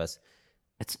ways here بس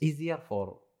it's easier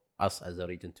for us as a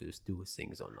region to do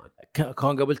things online.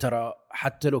 كان قبل ترى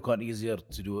حتى لو كان easier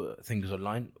to do things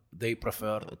online they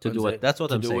prefer to do it. That's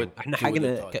what I'm saying. احنا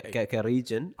حقنا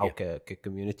كريجن او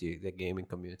ككوميونتي the gaming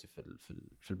community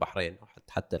في البحرين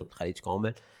حتى الخليج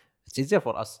كامل it's easier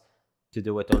for us to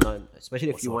do it online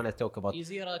especially if you want to talk about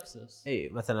easier access. اي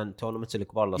مثلا tournaments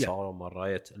الكبار اللي صاروا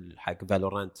مرات حق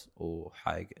Valorant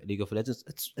وحق League of Legends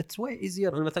it's way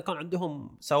easier. مثلا كان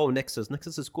عندهم سووا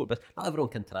Nexus is cool but not everyone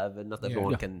can travel not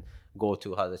everyone can go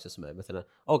to هذا شو اسمه مثلا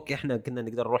اوكي احنا كنا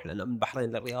نقدر نروح لان من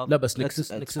البحرين للرياض. لا بس Nexus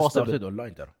started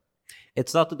online ترى it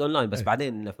started online بس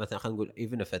بعدين مثلا خلينا نقول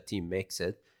even if a team makes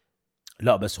it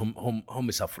لا بس هم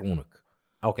يسافرونك.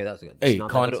 اوكي that's good. اي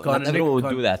كان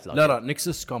do that لا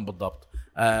نكسس كان بالضبط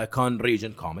كان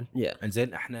ريجن كامل.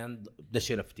 انزين احنا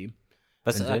دشينا في تيم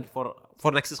بس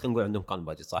فور نكسس خلينا نقول عندهم كان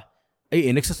باجت صح.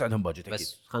 اي نكسس عندهم باجت اكيد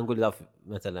بس خلينا نقول اذا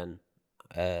مثلا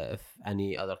if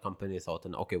any other company thought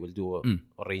ان اوكي we'll do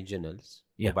regionals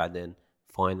وبعدين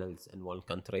finals in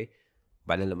one country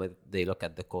بعدين لما they look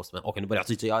at the cost اوكي نبي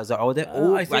نعطيك جائزه عوده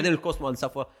وبعدين الكوست مال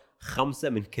السفر 5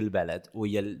 من كل بلد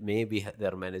ويا maybe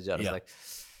their managers like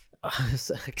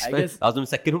لازم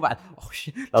نسكنهم بعد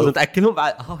لازم نتاكلهم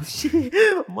بعد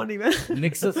ماني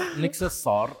نكسس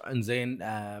صار انزين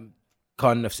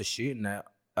كان نفس الشيء انه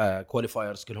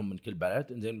كواليفايرز كلهم من كل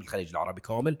بلد انزين من الخليج العربي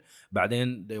كامل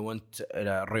بعدين they went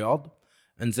الى الرياض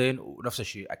انزين ونفس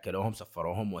الشيء اكلوهم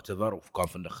سفروهم وتذر وكان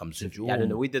في 5 نجوم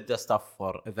يعني we did the stuff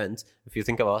for events if you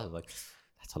think about it like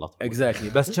that's a lot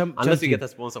exactly بس كم unless you get a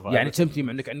sponsor يعني كم تيم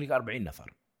عندك 40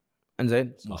 نفر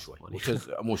انزين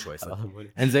مو شوي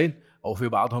انزين او في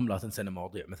بعضهم لا تنسى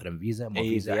مواضيع مثلا فيزا ما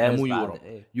فيزا مو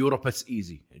يوروب اتس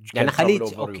ايزي يعني خليج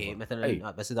اوكي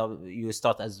مثلا بس اذا يو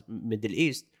ستارت از ميدل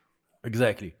ايست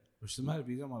اكزاكتلي وش اسمها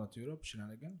الفيزا مالت يوروب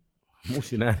شنانيجن مو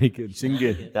شنانيجن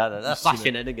شنجن لا صح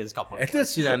شنانيجن كابل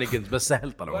شنانيجن بس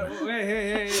سهل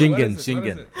طلعوا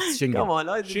شنجن كمان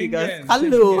لا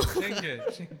خلوا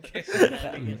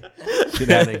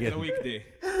شنانيجن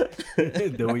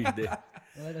ذا ويك داي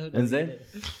انزين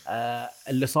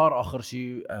اللي صار اخر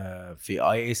شيء في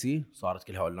اي اي سي صارت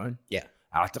كلها اونلاين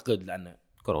اعتقد لان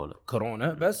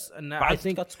كورونا بس انه اي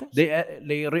ثينك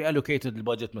they reallocated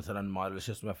البادجت مثلا مال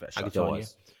شو اسمه في اشياء ثانيه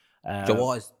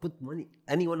جواز put money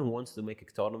anyone who wants to make a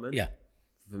tournament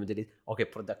في مدريد okay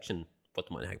production put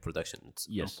money حق production it's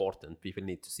important people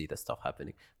need to see the stuff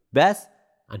happening بس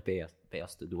and pay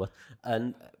us to do it.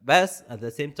 And بس at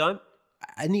the same time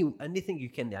anything you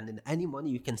can يعني any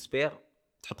money you can spare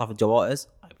تحطها في الجوائز.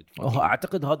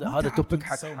 اعتقد هذا توبيك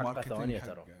حق حلقه ثانيه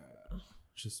ترى.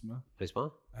 شو اسمه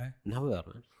ريسبون ايه never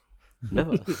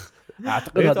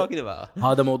اعتقد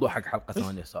هذا موضوع حق حلقه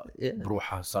ثانيه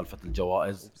بروحها سالفه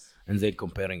الجوائز. انزين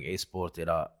comparing اي سبورت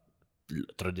الى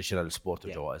تراديشنال سبورت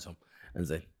وجوائزهم.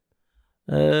 انزين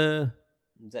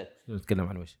زين نتكلم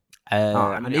عن وش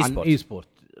عن اي سبورت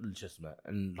شو اسمه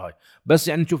الهاي. بس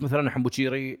يعني نشوف مثلا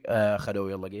حمبوشيري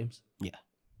خذوا يلا جيمز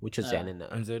which is يعني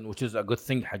انزين which is a good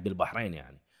thing حق البحرين.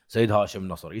 يعني سيد هاشم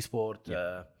نصر اي سبورت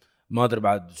ما ادري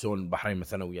بعد شلون البحرين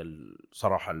مثلا ويا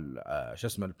صراحه شو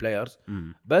اسمه البلايرز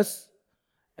بس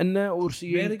انه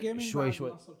ورسيين شوي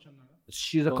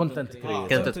شي ذا كونتنت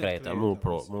كريتر مو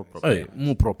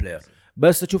برو بلاير.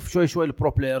 بس اشوف شوي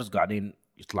البرو بلايرز قاعدين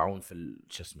يطلعون في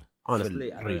شو اسمه honestly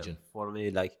في الريجن. for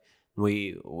me like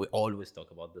we always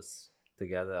talk about this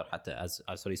together حتى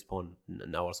as Respawn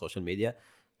in our social media.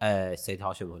 سيد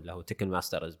هاشم اللي هو Tekken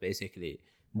Master is basically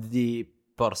the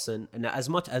person and as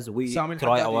much as we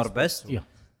try our best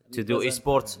to do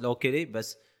esports locally but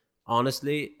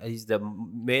honestly he's the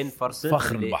main person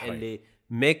اللي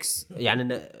makes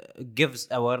يعني gives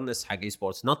awareness حق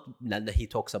esports not لأنه he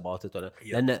talks about it ولا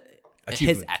لأنه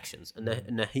his actions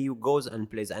إنه he goes and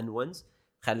plays and wins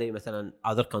خلي مثلا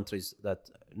other countries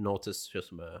that notice شو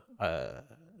اسمه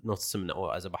notice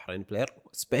منه as a Bahrain player.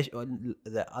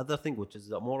 The other thing which is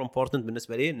the more important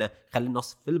بالنسبة لي إنه خلي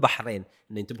الناس في البحرين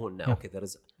إنه ينتبهوا إنه okay there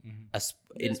is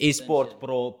an e-sport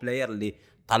pro player اللي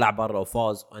طلع برا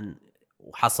وفاز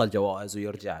وحصل جوائز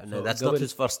ويرجع. that's not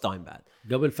his first time بعد.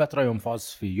 قبل فترة يوم فاز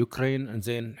في يوكرين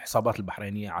انزين حسابات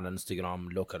البحرينية على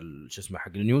انستغرام لوكال شو اسمه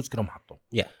حق النيوز كلهم حطوا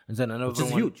انزين انا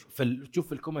شوف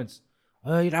في الكومنتس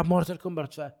يلعب مورتال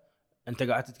كومبات. انت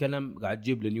قاعد تتكلم قاعد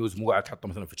تجيب النيوز مو قاعد تحطه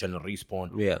مثلا في channel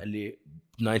ريسبون اللي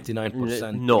 99%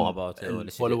 know about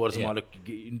followers مالك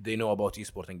they know about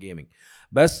e-sport and gaming.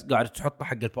 بس قاعد تحطه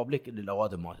حق الببليك اللي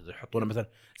الاوادم ما تقدر يحطونه. مثلا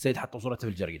سيد حطوا صورته في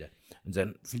الجريده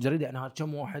زين في الجريده انا هذا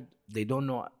كم واحد they don't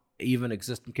know even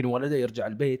exist. يمكن ولده يرجع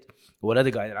البيت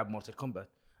ولده قاعد يلعب مورتال كومبات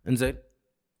انزين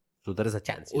so there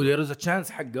is a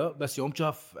chance حقه. بس يوم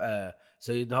شاف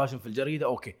سيد هاشم في الجريده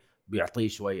اوكي بيعطيه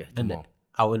شويه اهتمام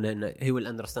او انه he will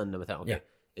understand مثلا okay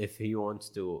if he wants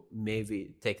to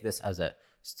maybe take this as a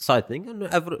side thing انه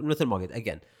مثل ما قلت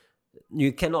again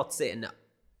you cannot say انه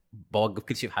بوقف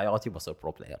كل شيء في حياتي بصير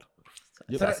برو بلاير.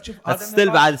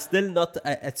 still not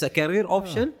it's a career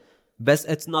option بس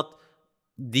it's not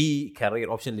the career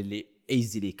option اللي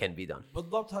easily can be done.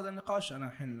 بالضبط هذا النقاش. انا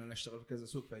الحين اشتغل في كذا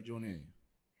سوق فيجوني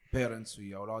بيرنتس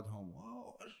ويا اولادهم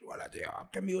ولدي يلعب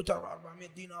كمبيوتر 400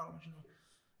 دينار وشنو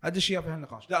هذا الشيء. في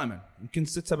هالنقاش دائما يمكن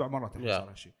 6-7 مرات صار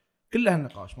هالشيء كل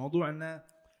هالنقاش موضوع انه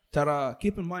ترى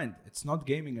keep in mind it's not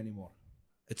gaming anymore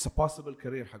it's a possible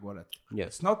career حق ولد.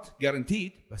 it's not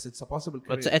guaranteed بس it's a possible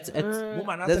career. it's مو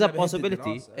معناته there's a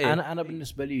possibility. انا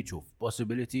بالنسبه لي شوف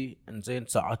possibility انزين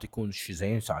ساعات يكون شيء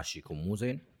زين ساعات شيء يكون مو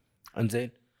زين.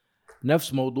 انزين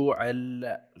نفس موضوع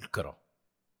الكره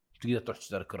تقدر تروح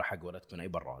تشتري كره حق ولدك من اي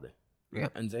براده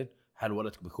انزين هل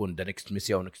ولدك بيكون ذا نيكست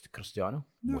ميسي او نيكست كريستيانو؟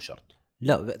 مو شرط.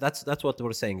 لا that's what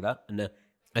we're saying لا إنه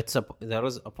there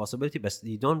is a possibility but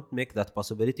you don't make that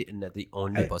possibility in the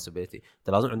only possibility.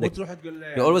 لازم عندك وتروح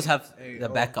تقول you always have the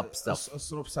backup stuff.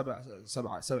 اصرف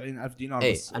 70,000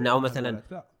 دينار بس انا او مثلا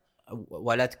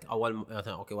ولدك اول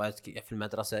مثلا اوكي ولدك في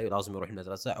المدرسه لازم يروح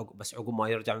المدرسه بس عقب ما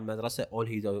يرجع من المدرسه all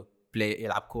he do play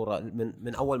يلعب كوره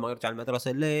من اول ما يرجع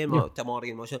المدرسه لين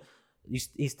تمارين ما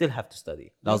you still have to study.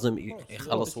 لازم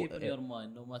يخلص. keep in your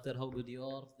mind no matter how good you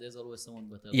are there's always someone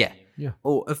better.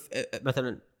 او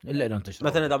مثلا الا اذا انت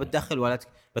مثلا اذا بتدخل ولدك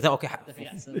مثلا اوكي حتى في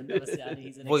احسن منه بس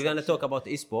يعني we're gonna talk about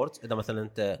e-sports. اذا مثلا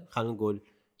انت خلينا نقول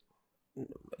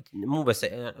مو بس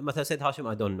مثلا سيد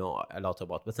هاشم I don't know a lot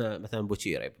about مثلا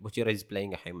بوشيري is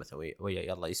playing الحين مثلا ويا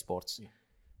يلا e-sports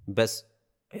بس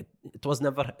it was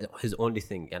never his only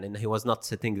thing. يعني انه he was not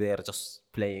sitting there just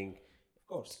playing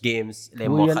games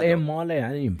ويا الايم ماله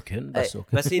يعني يمكن بس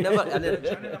اوكي بس he never يعني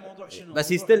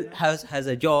بس he still has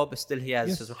a job still he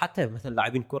has حتى مثلا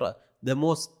لاعبين كرة the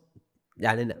most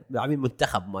يعني لاعبين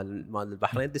منتخب مال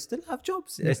البحرين they still have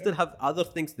jobs they still have other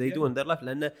things they do in their life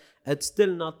لأنه it's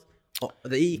still not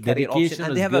the career option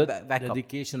and they have a backup.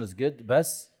 dedication is good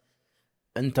بس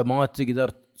أنت ما تقدر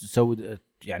تسوي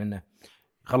يعني إنه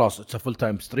خلاص it's a full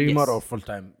time streamer or full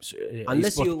time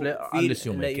unless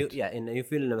you make it. you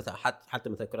feel إنه مثلا حتى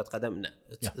مثلا كرة قدم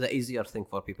it's the easier thing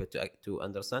for people to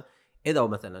understand. إذا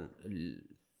مثلا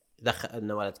دخل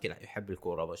إنه ولد كله يحب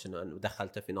الكورة وشنو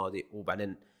دخلته في نادي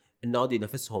وبعدين النادي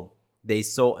نفسهم they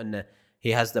saw إنه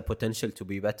he has the potential to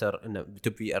be better to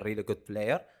be a really good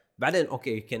player. بعدين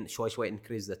اوكي كان شوي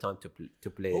increase the time to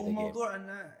play هو the game. موضوع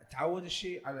انه تعود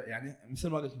الشيء على يعني مثل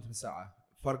ما قلت انت من ساعه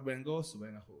فرق بين جوست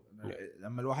وبين اخوه.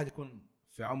 لما الواحد يكون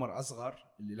في عمر اصغر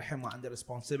اللي لحين ما عنده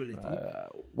responsibility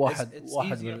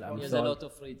واحد من الامثال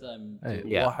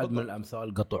واحد من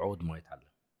الامثال قطع عود ما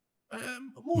يتعلم.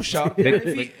 مو شرط يعني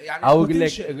في يعني او اقول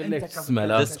لك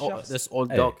اسمه this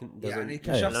old dog يعني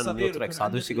كشخص صغير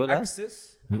هذا ايش يقولها؟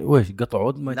 ويش قطع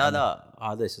عود ما يتعلم. لا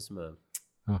هذا ايش اسمه؟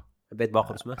 بيت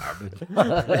باقر اسمه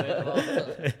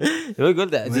يقول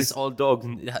ده this old dog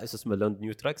ايش اسمه لون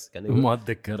نيوتركس كان يقول ما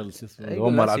اتذكر شو اسمه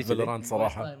هم مال فالورانت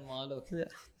صراحه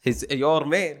he's your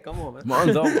man come on ما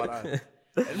عنده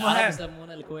المهم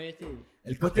يسمونه الكويتي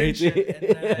البوتنشل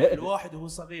ان الواحد وهو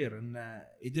صغير انه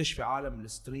يدش في عالم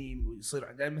الستريم ويصير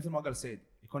عنده مثل ما قال سيد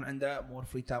يكون عنده مور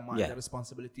فري تايم ما عنده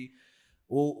ريسبونسبيلتي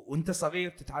وانت صغير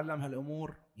تتعلم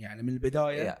هالامور يعني من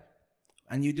البدايه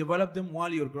and you develop them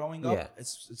while you're growing up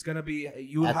it's going to be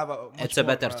you'll have a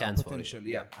better chance potential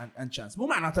and chance مو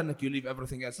معناته انك you leave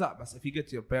everything else لا بس if you get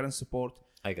your parents support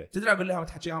تدري اقول لهم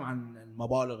تحكيهم عن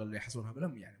المبالغ اللي يحصلونها اقول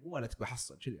لهم يعني مو ولدك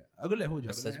بيحصل كذا اقول له هو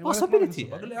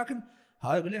possibility اقول له لكن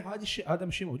هذا اقول له هذا الشيء هذا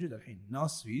مش شيء موجود الحين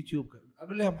ناس في يوتيوب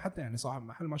اقول لهم حتى يعني صاحب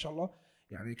محل ما شاء الله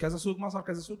يعني كذا سوق ما صار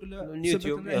كذا سوق الا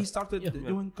يوتيوب he started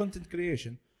doing content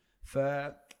creation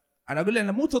انا اقول له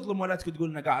انا مو تظلم ولدك تقول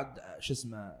انه قاعد شو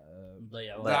اسمه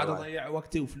قاعد اضيع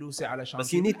وقتي وفلوسي علشان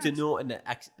بس you need to know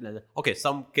ان okay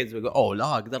some kids will go oh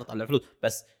لا اقدر اطلع فلوس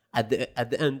بس at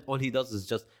the end all he does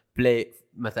is just play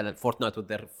مثلا Fortnite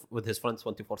with his friends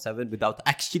 24/7 without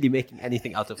actually making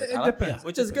anything out of it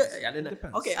which is good يعني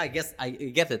okay I guess I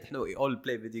get it احنا we all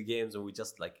play video games and we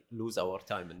just like lose our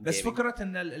time in بس فكرة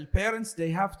ان parents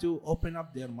they have to open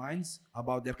up their minds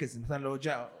about their kids مثلا لو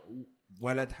جاء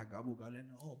ولد حق ابوه قال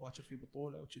انه باكر في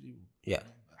بطوله وكذي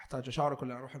احتاج اشارك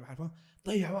ولا اروح المحل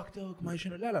ضيع وقتك ما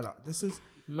شنو لا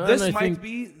this might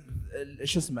be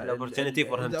شو اسمه opportunity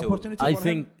for him to I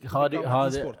think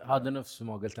هذا نفس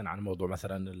ما قلت عن موضوع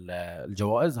مثلا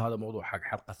الجوائز هذا موضوع حق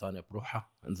حلقه ثانيه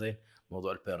بروحه انزين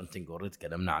موضوع البيرنتنج اوريدي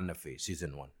تكلمنا عنه في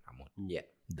سيزون 1 عمود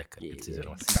اتذكر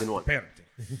سيزون 1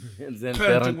 انزين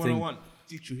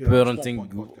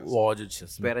بيرنتنج واجد شو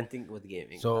اسمه parenting with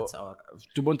gaming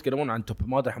تبون تتكلمون عن توب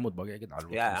ما ادري حمود باقي قاعد على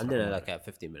الوقت عندنا لك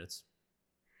 15 minutes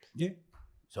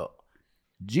so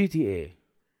GTA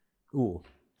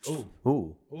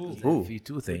في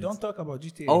two things don't talk about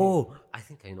GTA I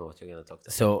think I know what you're gonna talk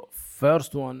about so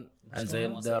first one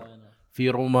انزين في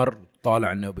رومر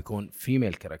طالع انه بيكون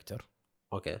فيميل كاركتر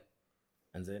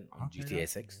انزين GTA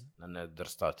 6 لان they're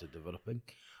started developing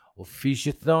وفي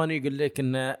شيء ثاني يقول لك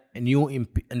انه نيو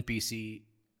NPC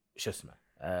شو اسمه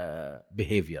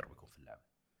behavior بيكون في اللعبه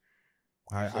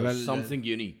على something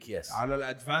unique yes على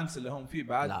الادفانس اللي هم فيه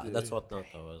بعد لا that's what not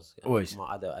was ويش ما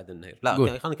عدا النهير لا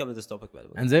خلينا نكمل ذا توبيك بعد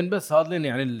انزين بس هذا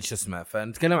يعني شو اسمه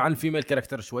فنتكلم عن الفيميل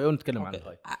كاركتر شويه ونتكلم عن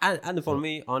هاي انا for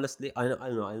me honestly I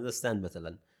understand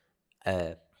مثلا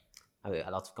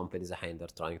a lot of companies الحين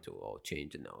they're trying to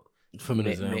change now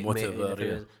feminism whatever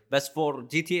but for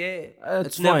GTA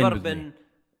it's never been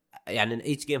يعني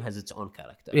each game has its own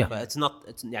character but it's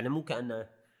not يعني مو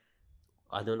كأنه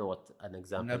I don't know what an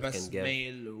example can give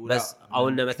بس أو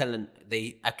إنه مثلا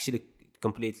they actually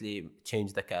completely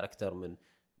change the character من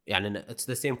يعني it's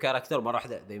the same character مرة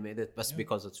واحدة they made it بس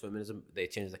because it's feminism they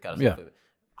change the character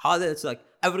هذا it's like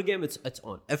every game it's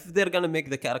on if they're gonna make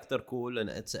the character cool and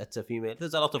it's a female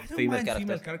there's a lot of female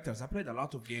characters I played a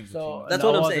lot of games that's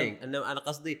what I'm saying إنه أنا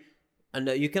قصدي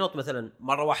إنه you cannot مثلا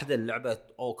مرة واحدة اللعبة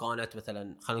أو كانت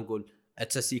مثلا خلينا نقول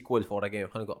it's a sequel for a game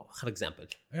خلينا نقول خل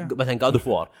example مثلا God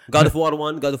of War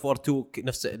 1 God of War 2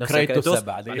 نفس كريتوس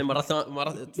بعدين مرة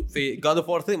في God of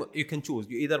War 3 you can choose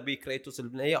you either be كريتوس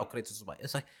البنية أو كريتوس البنية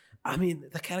it's like I mean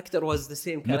the character was the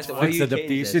same character why you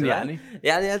adaptation يعني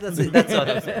that's what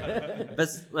I'm saying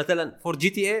بس مثلا for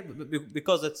GTA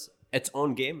because it's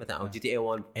own game مثلا GTA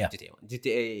 1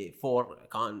 GTA 4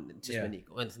 كان جسمني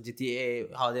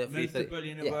GTA هذا في multiple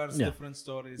universe different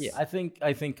stories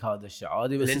I think هذا الشيء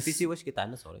عادي بس NPC وش قلت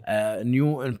عنه سوري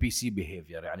new NPC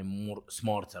behavior يعني more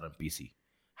smarter NPC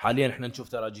حاليا احنا نشوف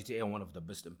ترى GTA one of the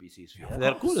best NPCs فيها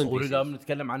they're cool NPCs وإذا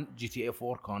بنتكلم عن GTA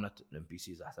 4 كانت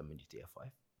NPCs أحسن من GTA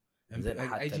 5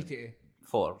 اي GTA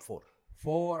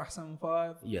 4 احسن من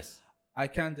 5 yes I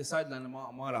can't decide لأن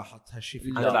ما لاحظت هالشيء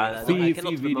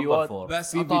في فيديوهات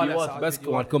بس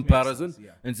كمان comparison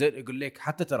انزين يقول لك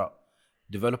حتى ترى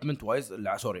development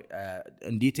wise سوري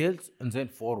in details انزين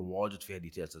 4 واجد فيها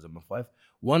details زي ما 5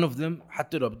 one of them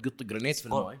حتى لو بتقط جرينيت في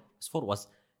الماء 4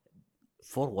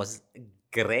 was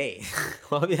grey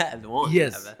ما فيها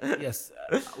الوان yes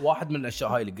واحد من الاشياء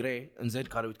هاي الجراي انزين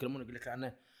كانوا يتكلمون يقول لك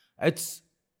عنه اتس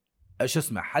شو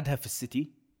اسمه حدها في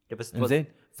السيتي بس زين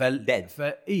dead.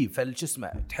 فالشو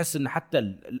اسمه تحس ان حتى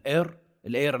الاير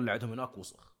اللي عندهم هناك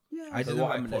وسخ. I didn't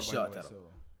واحد like من 4 الاشياء by the way, ترى.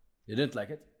 so. You didn't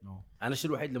like it؟ No. انا الشيء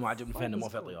الوحيد اللي ما عجبني فيها انه ما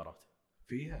فيها طيارات.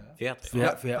 فيها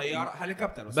فيها طيارة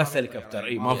هليكوبتر بس هليكوبتر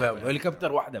اي ما فيها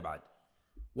هليكوبتر واحدة بعد.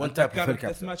 وانت كانت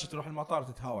هليكوبتر ماتش تروح المطار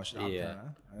تتهاوش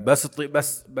لعبتها. بس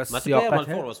ما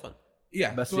سياقتها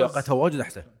بس سياقتها واجد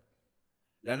احسن.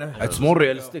 لانه It's more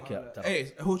realistic ترى.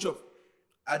 اي هو شوف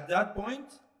at that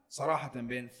point صراحة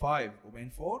بين 5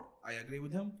 وبين 4 I agree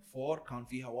with him. 4 كان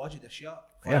فيها واجد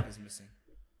اشياء 5 is missing.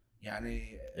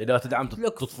 يعني اذا تدعم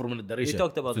تطفر من الدريشه. We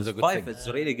talked about this 5 it's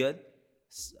really good.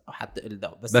 حتى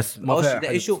بس ما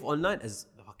the issue of online is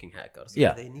the fucking hackers.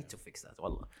 Yeah. They need to fix that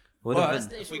والله.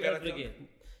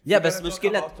 بس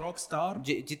مشكلة روكستار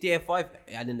GTA 5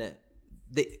 يعني انه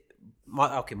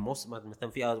ما اوكي مثلا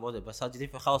فيها بس هذا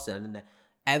GTA خلاص يعني انه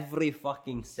every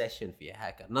fucking session فيها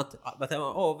هاكر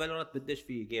مثلا فالورانت بدش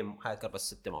في جيم هاكر بس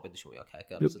 6 ما بدش وياك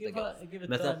هاكر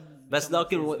مثلا بس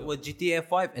لكن GTA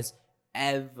 5 is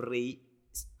every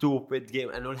stupid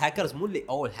game انه الهاكرز مو اللي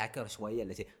اول هاكر شويه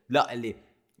اللي لا اللي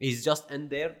he's just in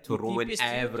there to ruin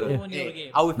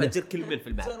every او يفجر كل من في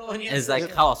الماب it's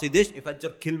like خلاص يدش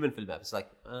يفجر كل من في الماب it's like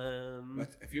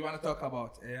but if you want to talk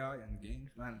about AI and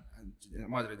games man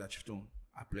ما ادري اذا شفتون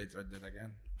I played Red Dead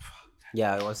again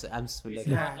yeah it was امس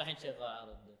الحين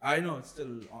شغال I know it's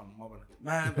still on mobile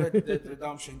man Red Dead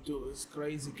Redemption 2 is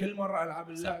crazy كل مرة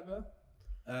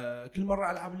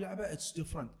ألعب اللعبة it's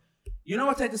different. You know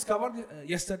what I discovered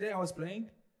yesterday I was playing?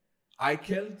 I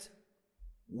killed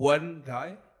one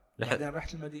guy. بعدين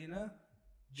رحت المدينة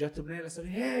جت بنية لسه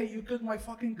hey you killed my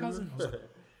fucking cousin.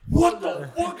 What the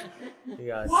fuck?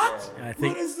 What?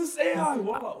 What is this AI?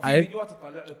 والله في فيديوهات تطلع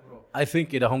لك bro. I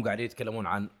think إذا هم قاعدين يتكلمون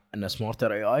عن إن smarter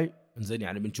AI إنزين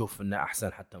يعني بنشوف إنه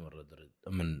أحسن حتى من ريد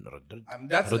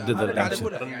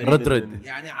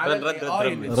يعني على Red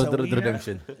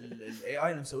Redemption ال AI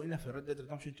اللي مسوينه في Red Dead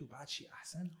Redemption 2 بعد شيء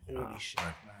أحسن. holy shit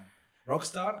man.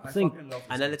 Rockstar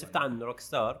أنا اللي شفت عن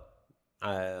Rockstar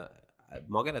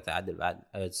ما قدرت أعدل بعد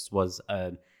was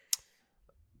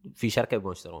في شركة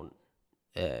يبون يشترون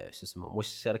شو اسمه مش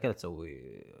الشركة اللي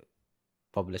تسوي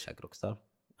publish حق Rockstar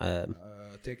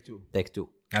Take Two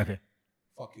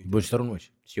اوكي بيشترون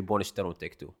وش يبون يشترون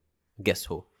Take Two guess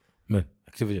who من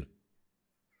Activision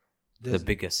the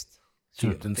biggest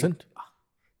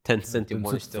Tencent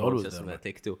يبون يشترون شو اسمه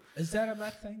Take Two. Is that a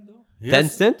bad thing though?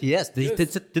 Tencent yes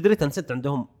تدري Tencent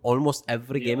عندهم almost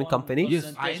every gaming company. Yes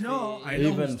I know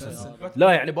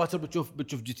لا يعني باكر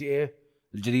بتشوف GTA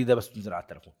الجديدة بس بتنزل على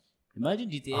التلفون.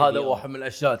 Imagine GTA هذا واحد من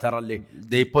الأشياء ترى اللي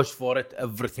they push for it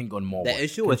everything on mobile. The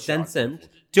issue with Tencent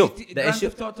شوف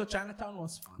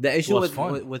the issue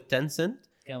with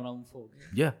Tencent كاميرا من فوق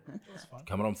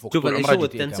كاميرا من فوق شوف the issue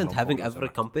with Tencent having every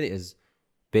company is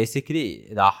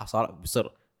basically إذا صار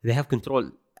بصير they have control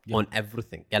on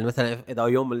everything. يعني مثلا إذا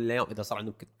يوم من الأيام إذا صار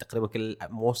عندهم تقريبا كل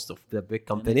most of the big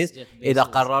companies إذا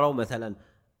قرروا مثلا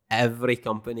every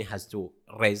company has to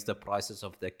raise the prices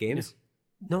of the games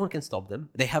no one can stop them.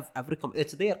 They have every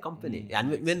it's their company.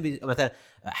 يعني من مثلا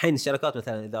حين الشركات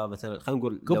مثلا إذا مثلا خلينا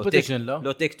نقول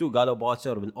لو Take Two قالوا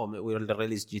باكر we will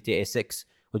release GTA 6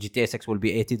 و GTA 6 will be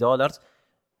 $80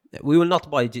 we will not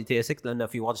buy GTA 6 لأن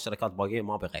في واحد الشركات باقيين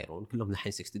ما بيغيرون كلهم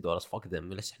الحين $60 fuck them.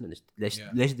 ليش إحنا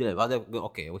ليش هذا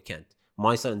okay we can't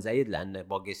ما يصير نزيد لأن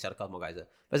باقي الشركات ما قاعدة.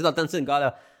 بس إذا Tencent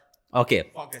قال okay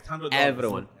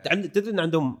everyone تدري إن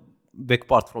عندهم big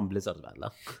part from Blizzard بعد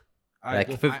لا like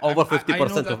over 50%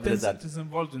 of Blizzard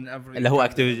اللي هو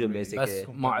Activision basically. بس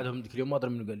ما عندهم ذيك اليوم ما أدري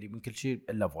منو قال لي من كل شيء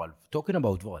إلا Valve. Talking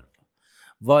about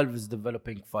Valve is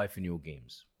developing 5 new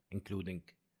games including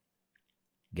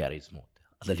Garry's Mod.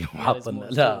 هذا اليوم حاطنا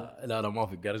لا ما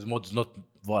في Garry's Mod is not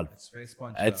Valve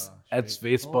it's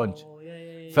Facepunch.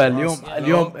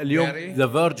 فاليوم The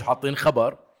Verge حاطين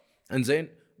خبر انزين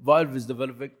Valve is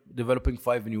developing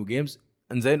 5 new games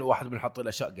انزين واحد من حاطين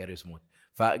الاشياء Garry's Mod.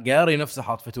 فجاري نفسه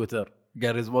حاط في تويتر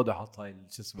Garry's Mod حاط هاي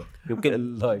شو اسمه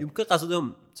يمكن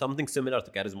قصدهم something similar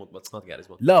to Garry's Mod but not Garry's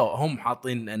Mod. لا هم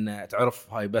حاطين ان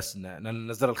تعرف هاي بس ان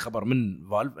نزل الخبر من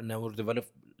Valve انه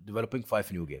developing 5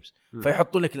 new games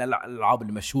فيحطون لك الالعاب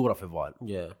المشهوره في Valve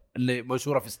اللي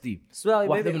مشهوره في ستيم.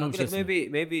 واحده منهم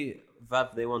maybe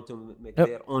Valve they want to make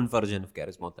their own version of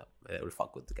Garry's Mod. They will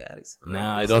fuck with the Garry's. No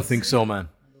I don't think so man.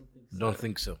 Don't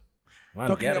think so.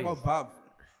 Talking about Valve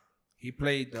he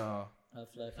played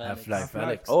Half-Life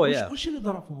Alyx. Oh yeah. وش اللي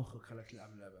ضرب في مخك خلاك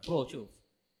تلعب اللعبة؟ برو شوف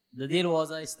the deal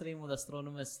was I stream with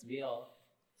Astronomist VR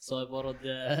so I borrowed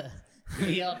the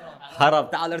VR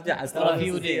هرب تعال ارجع for a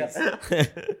few days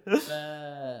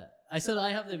I said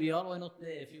I have the VR why not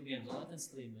play a few games on it and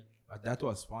stream it. That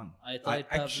was fun. I I tried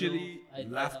actually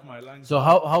Pablo. left my lungs. So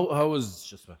how was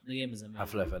شو اسمه The game is amazing.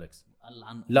 هاف لايف أليكس؟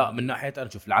 العن- لا من ناحيه انا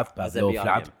شوف لعبت بابلو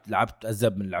VR لعبت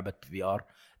ازب من لعبه في ار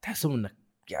تحسهم انك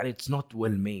يعني اتس نوت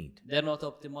ويل ميد They're not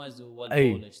optimized or well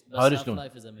أي. polished. هذا بس شلون؟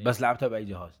 Half-Life is amazing. بس لعبتها باي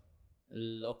جهاز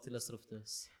الأوكتيلس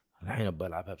ريفتس الحين ابى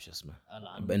العبها بشو اسمه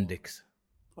العن- باندكس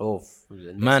اوف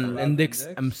مان الاندكس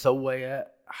Index.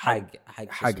 مسويه حق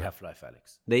شو هاف لايف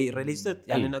أليكس they released it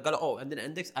يعني أي. انه قالوا اوه عندنا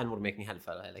اندكس and we're making Half-Life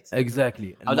Alyx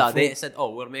اكزاكتلي او لا they said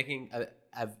oh we're making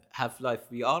a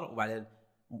Half-Life VR وبعدين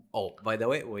oh by the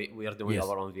way we are doing Yes.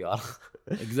 our own VR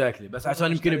اكزاكتلي بس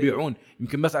عشان يمكن يبيعون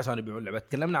يمكن بس عشان يبيعون اللعبه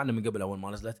تكلمنا عنها من قبل اول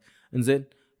ما نزلت انزين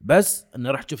بس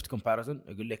انه رحت شفت كومباريزن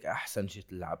اقول لك احسن شيء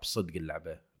تلعب صدق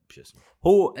اللعبه بشو اسمه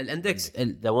هو الاندكس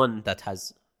the one that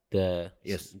has the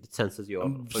Yes. that senses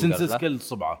your سنسس fingers كل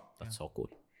صبعه that's so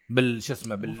cool بالشو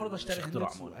اسمه المفروض اشتري بالاختراع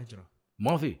هندكس ماله واجره.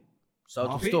 ما في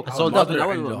ما في؟ ستوك Sold out ما من أدري أول-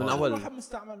 عن من جهاز. أول. واحد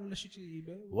مستعمل ولا شيء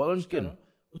يبيع. والله يمكن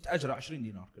وتاجره 20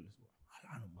 دينار كل اسبوع.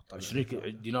 العنهم بطل.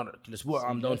 20 دينار كل اسبوع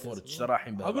عم داون فور تشترى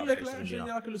الحين اقول لك لا 20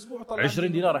 دينار كل اسبوع طلع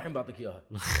 20 دينار الحين بعطيك اياها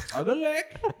اقول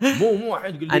لك مو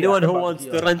الحين تقول لي anyone الحين who بعطيك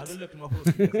wants إياها. to rent اقول لك المفروض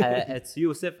it's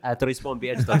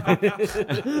yusuf@respawnbh.com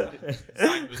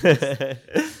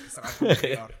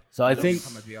So I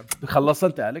think خلصت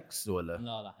انت اليكس ولا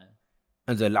لا لا حين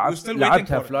انزين We're still لعبت waiting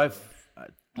for هاف it. لايف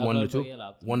 1 و 2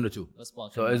 يلعب 1 و 2 بس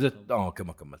باقي So is it اوكي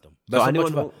ما كملتهم بس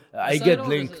anyone who- I get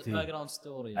linked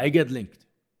I get linked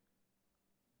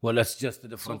ولا it's just a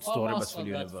different story بس في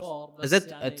اليونيفرس is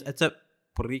it it's a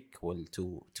prequel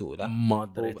to لا ما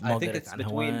دريت I ما think دريت it's عنها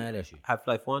between ولا شيء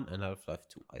Half-Life 1 and Half-Life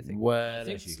 2 I think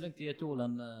ولا شيء سلكت هي 2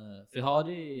 لان في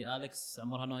هذه اليكس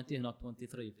عمرها 19 هناك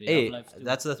 23 في ايه Half-Life 2.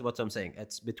 that's what I'm saying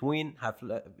it's between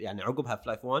يعني عقب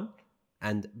Half-Life 1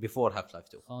 and before Half-Life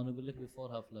 2 انا اقول لك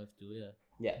before Half-Life 2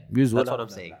 yeah Usual that's what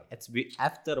I'm saying it's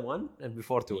after 1 and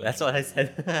before 2 that's what I said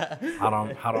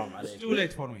حرام عليك too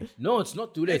late for me. No it's not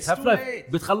too late It's هاف too لايف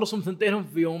late. بتخلصهم ثنتينهم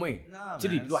في يومين نعم،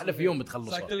 كذي man, الواحده it's في يوم too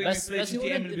بتخلصها Like بس you play GTA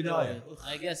من البدايه.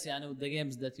 I guess يعني with the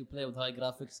games that you play with high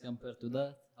graphics compared to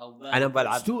that how bad انا it is.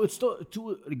 بلعب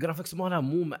تو الجرافيكس مالها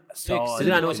مو مأساة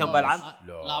تدري أنا وش أنا بلعب؟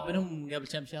 لا. لاعبينهم قبل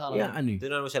كم شهر يعني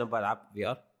تدري انا وش انا بلعب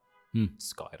VR مم.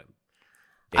 Skyrim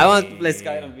I want to play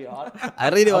Skyrim VR I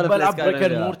really want to play بلعب Skyrim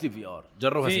ريكن VR مورتي في ار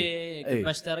جربها في سي كنت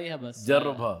بشتريها بس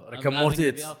جربها. I'm ريكن having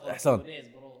مورتي it VR for إحسان. 2 days,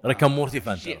 bro. ريكن مورتي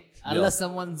فانتا unless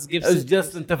someone gives از it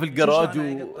جاست انت في الجراج شو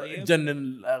أنا طيب؟ وتجنن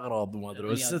الاغراض وما ادري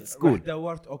بس اتس رحت كول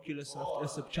دورت اوكيوليس ريفت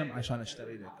اس بكم عشان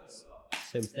اشتري لك.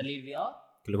 تشتري في ار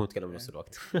كلهم يتكلمون نفس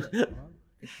الوقت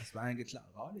بس بعدين قلت لا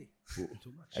غالي. Too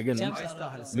much. كم ما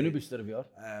يستاهل. منو بيشتري في ار؟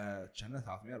 كان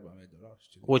 300 400 دولار.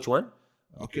 which one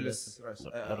اوكيوليس Rift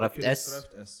S. ريفت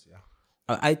اس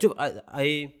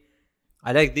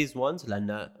I like these ones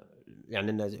لان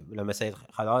يعني إنه لما سيد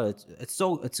خلال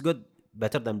it's good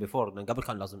better than before لان قبل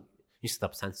كان لازم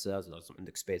يستخدم sensors لازم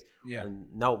عندك space Yeah.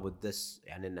 and now with this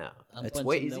يعني إنه I'm it's punching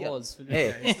way the easier walls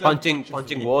في hey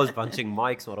punching walls punching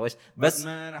mics ما ايش بس man,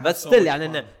 I but have so still much يعني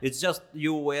fun. إنه it's just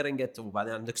you wearing it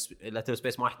وبعدين عندك little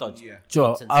space ما يحتاج Yeah.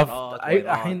 شو سنسرات، اي وايرات.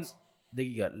 الحين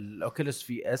دقيقه الاوكيوليس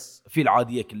في اس في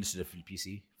العاديه كلش في البي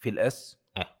سي في الاس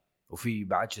وفي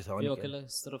بعد شيء في ثاني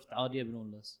اوكيوليس سترفت عاديه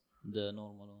بنونلس ذا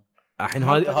نورمال الحين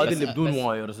هذه بس- اللي بدون بس-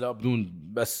 وايرز لا بدون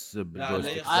بس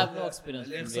بالجويستيك I have no experience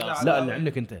اللي in يقصد VR. لا اللي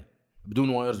عندك انت بدون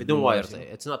وايرز بدون وايرز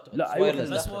it's not لا، it's أيوة، wireless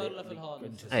بس actually. واير في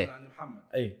الهذا اي عند محمد.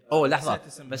 اي اوه لحظه نسيت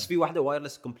اسمها. بس في واحده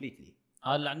وايرلس كومبليتلي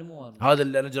هذا اللي عنده مو واير هذا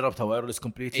اللي انا جربتها وايرلس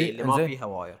كومبليتلي اي اللي ما فيها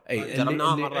واير أي،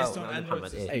 جربناها اللي- مره based on عند Android محمد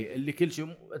system. اي اللي كل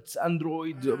شيء اتس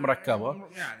اندرويد مركبه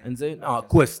يعني انزين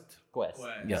كويست كويس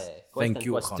يس ثانك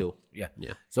يو خان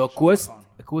Yeah. سو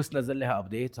كويست نزل لها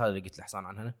ابديت هذا اللي قلت لحسان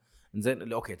عنها انزين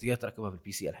اللي اوكي تقدر تركبها في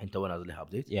البي سي الحين تو نازل لها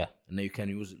ابديت يا انه يو كان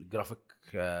يوز جرافيك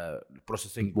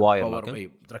بروسيسنج واير باور لكن.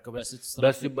 اي تركبها بس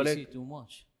بس يبقى لك تو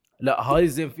ماتش لا هاي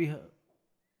زين فيها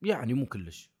يعني مو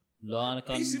كلش لا انا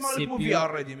كان بي سي مالك مو بي في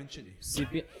ار ريدي من كذي. سي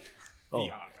بي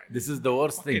ذيس از ذا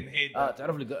ورست ثينج Fucking hate that.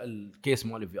 تعرف الكيس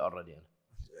مالي في ار ريدي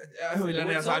انا هو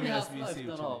لانه يا زعيم It's اس only بي Half-Life سي.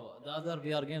 ترى. The other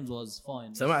VR games was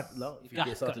fine. سمعت لا في يكحكح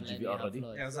كيسات الجي يعني في ار ريدي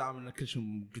Half-Life. يا زعيم انه كل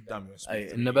شيء قدام يو اس بي.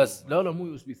 اي انه بس لا مو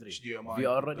يو اس بي 3 HDMI في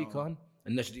ار ريدي قدام. كان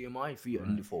ان اتش دي ام اي في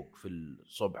عندي فوق في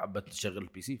الصوب عبه تشغل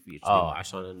البي سي في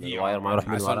عشان الواير ما يروح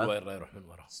من عشان ورا الواير لا يروح من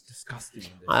ورا disgusting.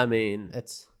 I mean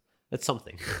it's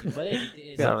something بلاش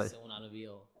يسوون على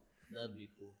VR. That'd be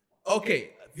cool. اوكي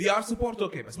في ار سبورت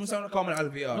اوكي بس مو سوينا كامل على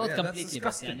الفي ار. Not completely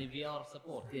بس يعني VR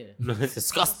support yeah.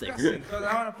 disgusting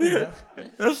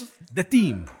ذا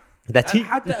تيم that he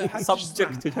حتى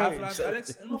subject to Half-Life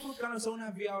Alyx المفروض كانوا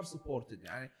يسوونها في ار سبورتد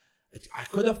يعني I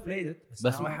could have played it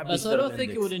بس ما حبيت But I don't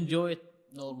think you would enjoy it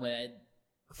normally.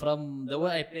 From the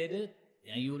way I played it,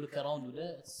 يعني يو لوك اراوند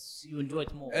ولا يو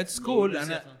انجويت مور اتس كول.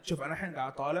 انا شوف انا الحين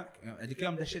قاعد طالع هذيك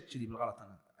اليوم دشيت كذي بالغلط،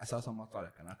 انا اساسا ما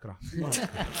طالع انا اكره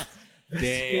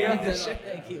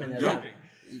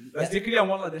بس ذيك اليوم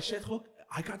والله دشيت خوك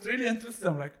I got really interested.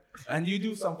 I'm like, and you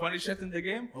do some funny shit in the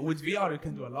game. With VR, you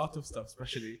can do a lot of stuff,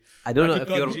 especially. I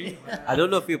don't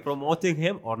know if you're promoting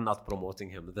him or not promoting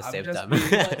him at the same time.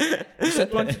 You said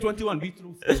 2021, be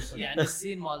truthful. يعني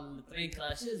السين مال train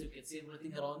crashes, you can see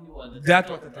everything around you. That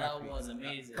was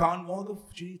amazing. كان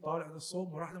واقف شيء طالع على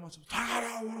الصوب وراح لما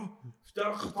تعال ورا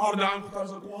افترق خطار دعم خطار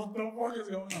زق what the fuck is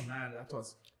going on man.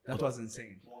 That was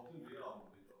insane.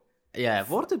 Yeah,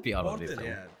 Portal PR.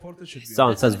 Portal should be.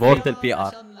 Sound says Portal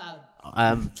PR.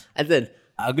 And then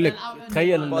اقول لك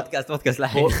تخيل بودكاست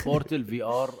لحين بورتل في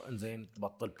ار انزين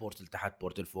تبطل بورتل تحت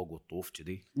بورتل فوق والطوف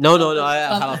كذي. نو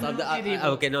خلاص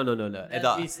اوكي نو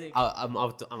اذا ام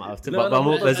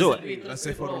اوت بزوع بس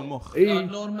يفر المخ.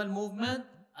 نورمال موفمنت.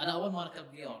 انا اول ما ركبت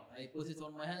في ار اي بوت ات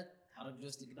اون ماي هيد حرك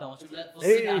جوستيك قدام اشوف لا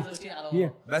فصل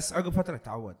على بس عقب فتره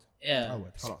تعود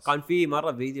خلاص. كان في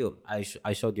مره فيديو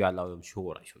اي شود يو على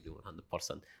مشهور اي شود يو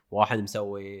 100% واحد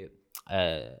مسوي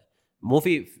مو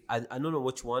في I don't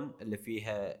know which one اللي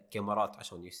فيها كاميرات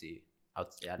عشان يسي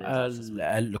يعني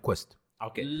الكويست.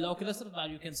 اوكي لو كذا صرت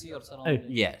بعد you can see your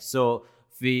surroundings. yeah so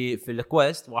في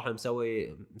الكويست واحد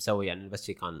مسوي يعني بس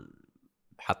شيء كان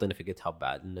حاطينه في جيت هاب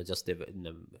بعد انه جاست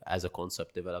انه as a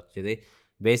concept developed كذي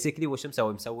basically وش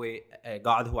مسوي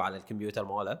قاعد هو على الكمبيوتر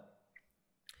ماله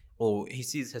و he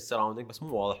sees his surrounding بس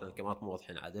مو واضح الكاميرات مو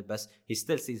واضحين عدل بس he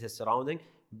still sees his surrounding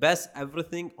بس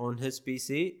everything on his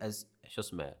PC as شو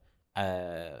اسمه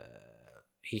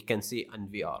he can see in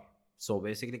VR so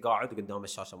basically قاعد قدام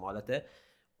الشاشة مالته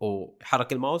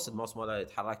وحرك الماوس ماله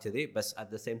يتحرك كذي بس at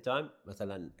the same time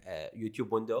مثلا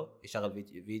يوتيوب ويندو يشغل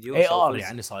فيديو AR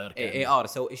يعني صاير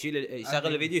AR يشغل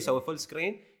الفيديو يسوي فول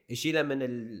سكرين يشيله من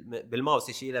بالماوس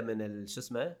يشيله من شو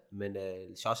اسمه من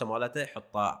الشاشه مالته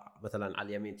يحطه مثلا على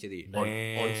اليمين كذي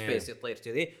اون سبيس يطير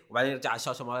كذي وبعدين يرجع على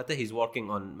الشاشه مالته هيز وركينج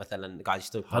اون مثلا قاعد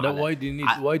يشتغل هذا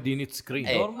وايد ينيد سكرين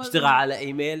يشتغل على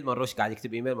ايميل مروش قاعد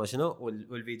يكتب ايميل ما شنو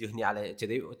والفيديو هنا على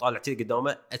كذي ويطالع كذي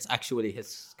قدامه اتس اكشولي هيز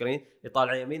سكرين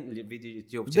يطالع يمين الفيديو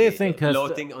يوتيوب كذي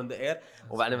لودينج اون ذا اير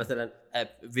وبعدين مثلا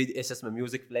فيديو ايش اسمه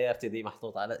ميوزك بلاير كذي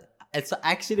محطوط على اتس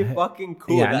اكشلي فاكينج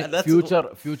كول يعني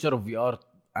فيوتشر اوف في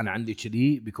ار انا عندي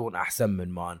كذي بيكون احسن من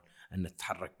مان ان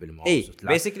تتحرك بالماوس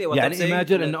يعني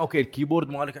ايماجن انه اوكي الكيبورد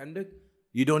مالك عندك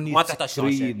يو دونت نيد ما تحتاج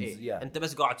شاشه انت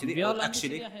بس قاعد كذي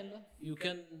اكشلي يو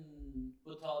كان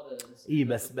بوت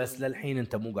هذا بس للحين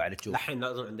انت مو قاعد تشوف الحين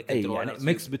لازم عندك كنترولر يعني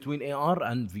ميكس بين اي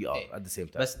ار اند في ار ات ذا سيم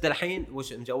تايم بس انت الحين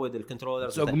وش مجود الكنترولر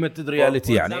اوجمنتد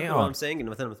رياليتي يعني انا سينج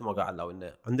انه مثل ما قاعد لو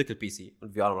انه عندك البي سي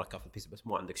الفي ار مركب في البي سي بس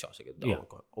مو عندك شاشه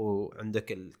قدامك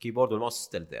وعندك الكيبورد والماوس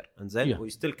ستيل ذير انزين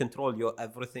ويستيل كنترول يو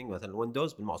ايفريثينج مثلا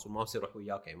ويندوز بالماوس والماوس يروح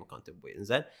وياك اي مكان تبغي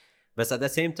انزين بس at the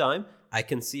same time I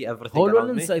can see everything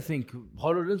around me. I think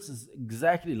HoloLens is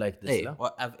exactly like this.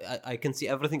 I can see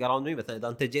everything around me. مثلا إذا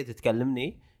أنت جيت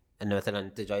تكلمني إنه مثلا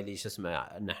أنت جاي لي شو اسمه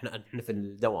إن إحنا في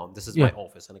الدوام. This is my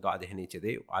office. أنا قاعد هني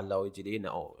كذي وعلى ويجي لي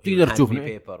إنه تقدر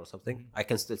تشوفني. paper or something. I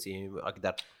can still see him.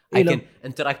 أقدر. I can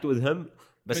interact with him.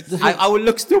 بس I will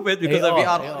look stupid because of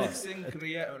VR.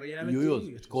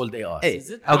 reality. It's called AR.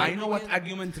 I know what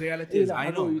augmented reality is. I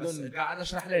know. بس قاعد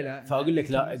أشرح لي لا. فأقول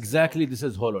لك لا exactly this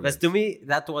is HoloLens. بس to me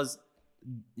that was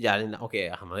يعني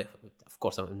okay of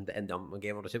course I'm in the end I'm a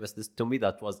gamer but this to me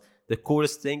that was the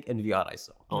coolest thing in VR I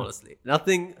saw honestly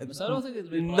nothing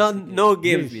no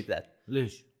game beat that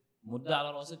ليش مدة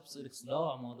على راسك بتصير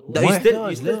صداع ما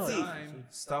ادري you still see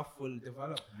stuff will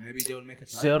develop maybe they will make it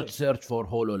search for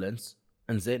HoloLens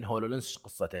انزين HoloLens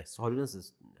قصته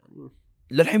HoloLens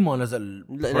للحين ما نزل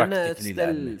practically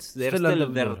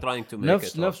they're trying to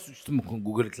make it نفس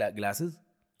جوجل جلاسز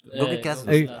جوجل جلاسز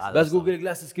بس جوجل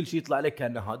جلاسز كل شيء يطلع لك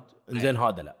كانه هاد انزين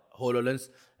هذا لا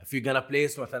هولولنس في جانا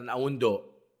بليس مثلا ويندو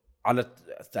على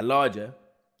الثلاجه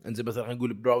انزين مثلا خلينا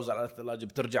نقول براوزر على الثلاجه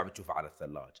بترجع بتشوفه على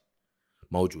الثلاجه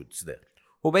موجود سدير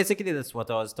هو basically that's what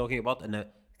I was talking about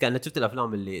انه كان شفت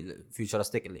الافلام اللي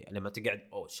فيوتشرستيك اللي لما تقعد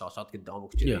الشاشات قدامك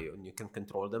كذي and you can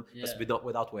control them بس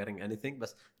without wearing anything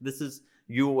بس this is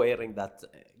you wearing that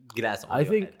glass on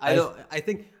I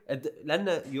think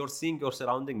لأن you're seeing your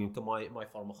surrounding يمكن ما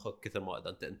يفهم مخك كثر ما إذا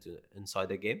أنت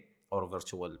inside a game or a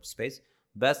virtual space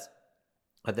بس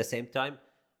at the same time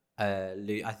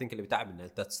اللي I think اللي بتعب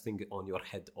that's thing on your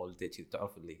head all day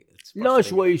تعرف اللي لا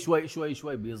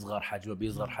شوي بيصغر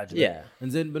حجمه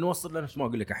إنزين بنوصل لنفس ما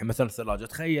أقول لك الحين مثلا الثلاجة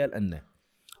تخيل إنه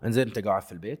إنزين أنت قاعد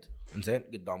في البيت إنزين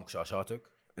قدامك شاشاتك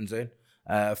إنزين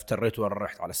افتريت ورا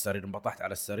رحت على السرير انبطحت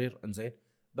على السرير إنزين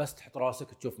بس تحط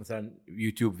راسك تشوف مثلا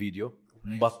يوتيوب فيديو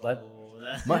مبطل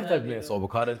ما يحتاج من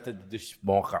يصوبك، هذا انت تدش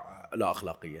مواقع لا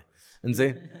اخلاقيه.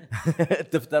 انزين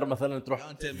تفتر مثلا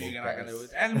تروح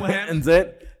المهم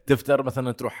انزين تفتر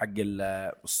مثلا تروح حق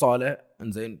الصاله.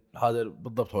 انزين هذا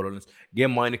بالضبط هولولنس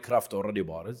جيم ماينكرافت اوريدي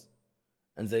بارز.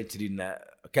 انزين كذي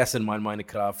كاسل مال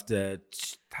ماينكرافت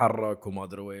تتحرك وما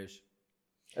ادري ويش.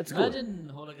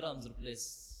 imagine holograms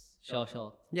replace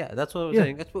شاشات. Yeah, that's what I'm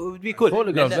saying. It would be cool.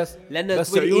 هولوجرامز بس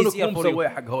عيونك مو مسويه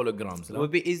حق هولوجرامز. It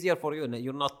would be easier for you.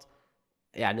 You're not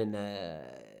يعني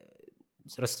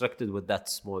restricted with that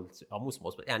small أو مو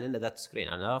small يعني إن that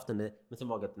screen. أنا عرفت إنه مثل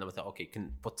ما قلت إنه مثلا okay can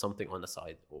put something on the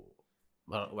side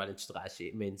وبعدين تشتغل على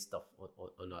شيء main stuff.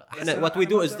 إحنا what we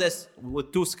do is this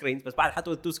with two screens بس بعد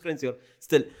حتى with two screens you're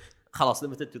still خلاص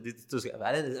limited to these two screens.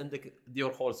 بعدين عندك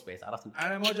your whole space. عرفت؟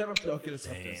 أنا ما جربت أوكيلس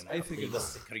ريفت. I think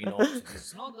بس سكرين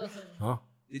ها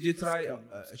Did you try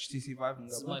HTC Vive من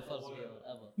It's قبل؟ my first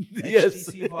VR ever.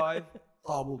 HTC Vive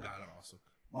طابوق على راسك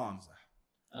ما أمزح.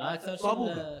 أنا أكثر شيء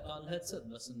كان الهيدسيت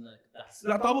بس إنك تحس.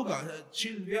 لا طابوق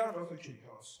تشيل الفي ار راسك شيء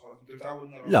خلاص أنت متعود.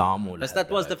 لا مو بس that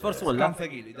was the first one. كان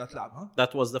ثقيل إذا تلعبها. That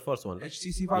was the first one.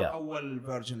 HTC Vive أول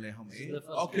فيرجن لهم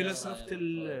أوكيلس ريفت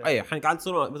أي الحين قاعد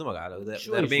تصيرون مثل ما قاعد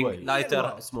they're being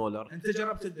lighter smaller. أنت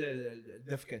جربت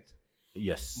الدفكت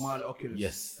يس مال اوكيوليس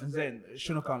يس زين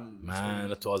شنو كان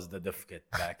مان ات واز ذا دفكت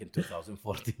باك ان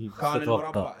 2014 كان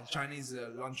المربع التشاينيز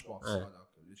لانش بوكس هذاك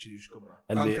اللي شيء كبره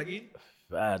كان ثقيل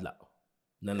لا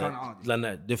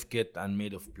لان دفكت and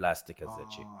made of plastic as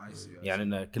that shit يعني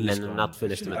انه كله not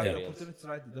finished materials.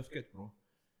 دفكت برو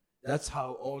that's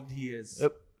how old he is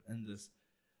in this.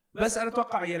 بس انا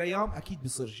اتوقع يا الايام اكيد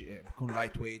بيصير بيكون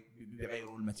لايت ويت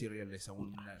بيغيروا الماتيريال اللي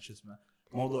يسوون منه شو اسمه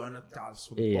موضوع انك تعال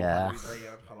الصوت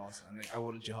يتغير خلاص انا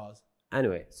اول الجهاز.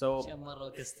 Anyway, so مرة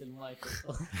كست المايك.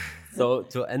 So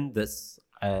to end this,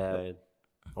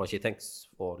 Roshi, thanks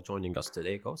for joining us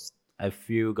today, Ghost. If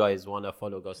you guys want to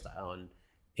follow Ghost on,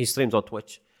 he streams on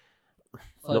Twitch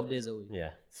 5 days a week.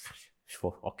 Yeah.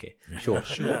 Sure. Okay. Sure.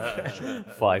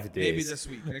 5 days. Maybe this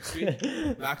week. Next week.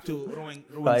 Back to rowing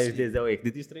 5 days a week.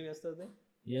 Did you stream yesterday?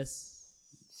 Yes.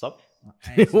 Sub?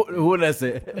 هو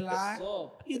نسي.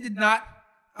 He did not.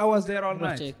 I was there all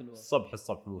night.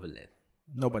 الصبح مو بالليل.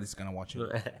 Nobody's gonna watch it.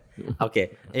 Okay.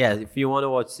 Yeah. If you want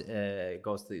to watch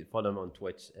Ghost, follow him on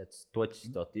Twitch. It's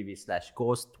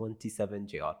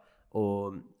twitch.tv/ghost27gr.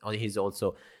 Or he's also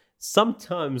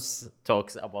sometimes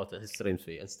talks about his streams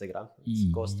for Instagram. It's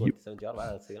Ghost27gr on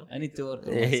Instagram. I need to work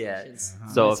on yeah.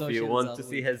 So if you want to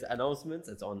see his announcements,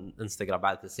 it's on Instagram.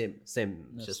 About the same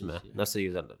نفس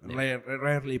user.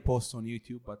 Rarely post on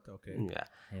YouTube, but okay. Yeah.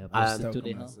 I posted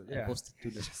today. I posted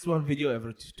today. Just one video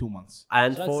every 2 months.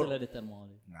 And for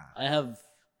I have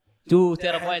 2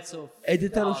 terabytes of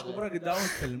editor وش خبرة قدامك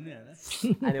تكلمني أنا.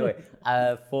 Anyway,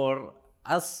 for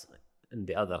us, on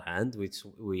the other hand, which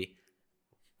we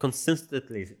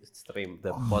consistently stream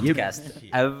the podcast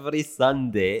every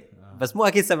Sunday. بس مو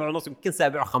أكيد 7:30 يمكن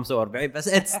 7:45 بس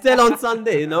it's still on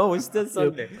Sunday, you know, it's still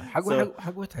Sunday.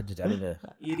 حق تحجج علينا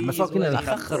بس كنا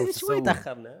نتأخر شوي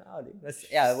تأخرنا عادي بس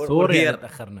yeah we're here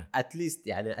تأخرنا at least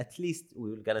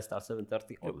we're gonna start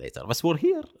 7:30 or later but we're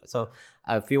here so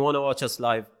if you want to watch us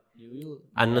live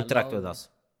and interact with us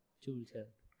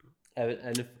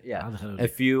and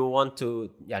if you want to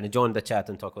join the chat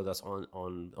and talk with us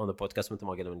on the podcast مثل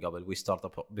ما قلنا من قبل we start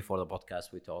before the podcast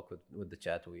we talk with the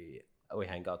chat we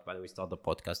hang out when we start the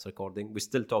podcast recording we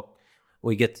still talk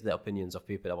we get the opinions of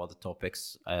people about the topics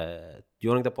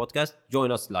during the podcast. Join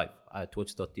us live at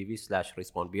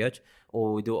twitch.tv/respawnbh or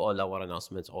we do all our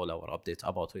announcements all our updates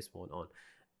about Respawn on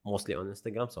mostly on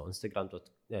Instagram so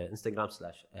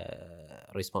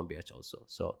Instagram/respawnbh also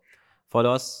so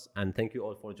follow us and thank you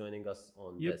all for joining us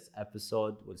on this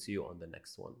episode. We'll see you on the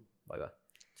next one. Bye bye.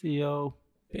 See you.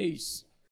 Peace.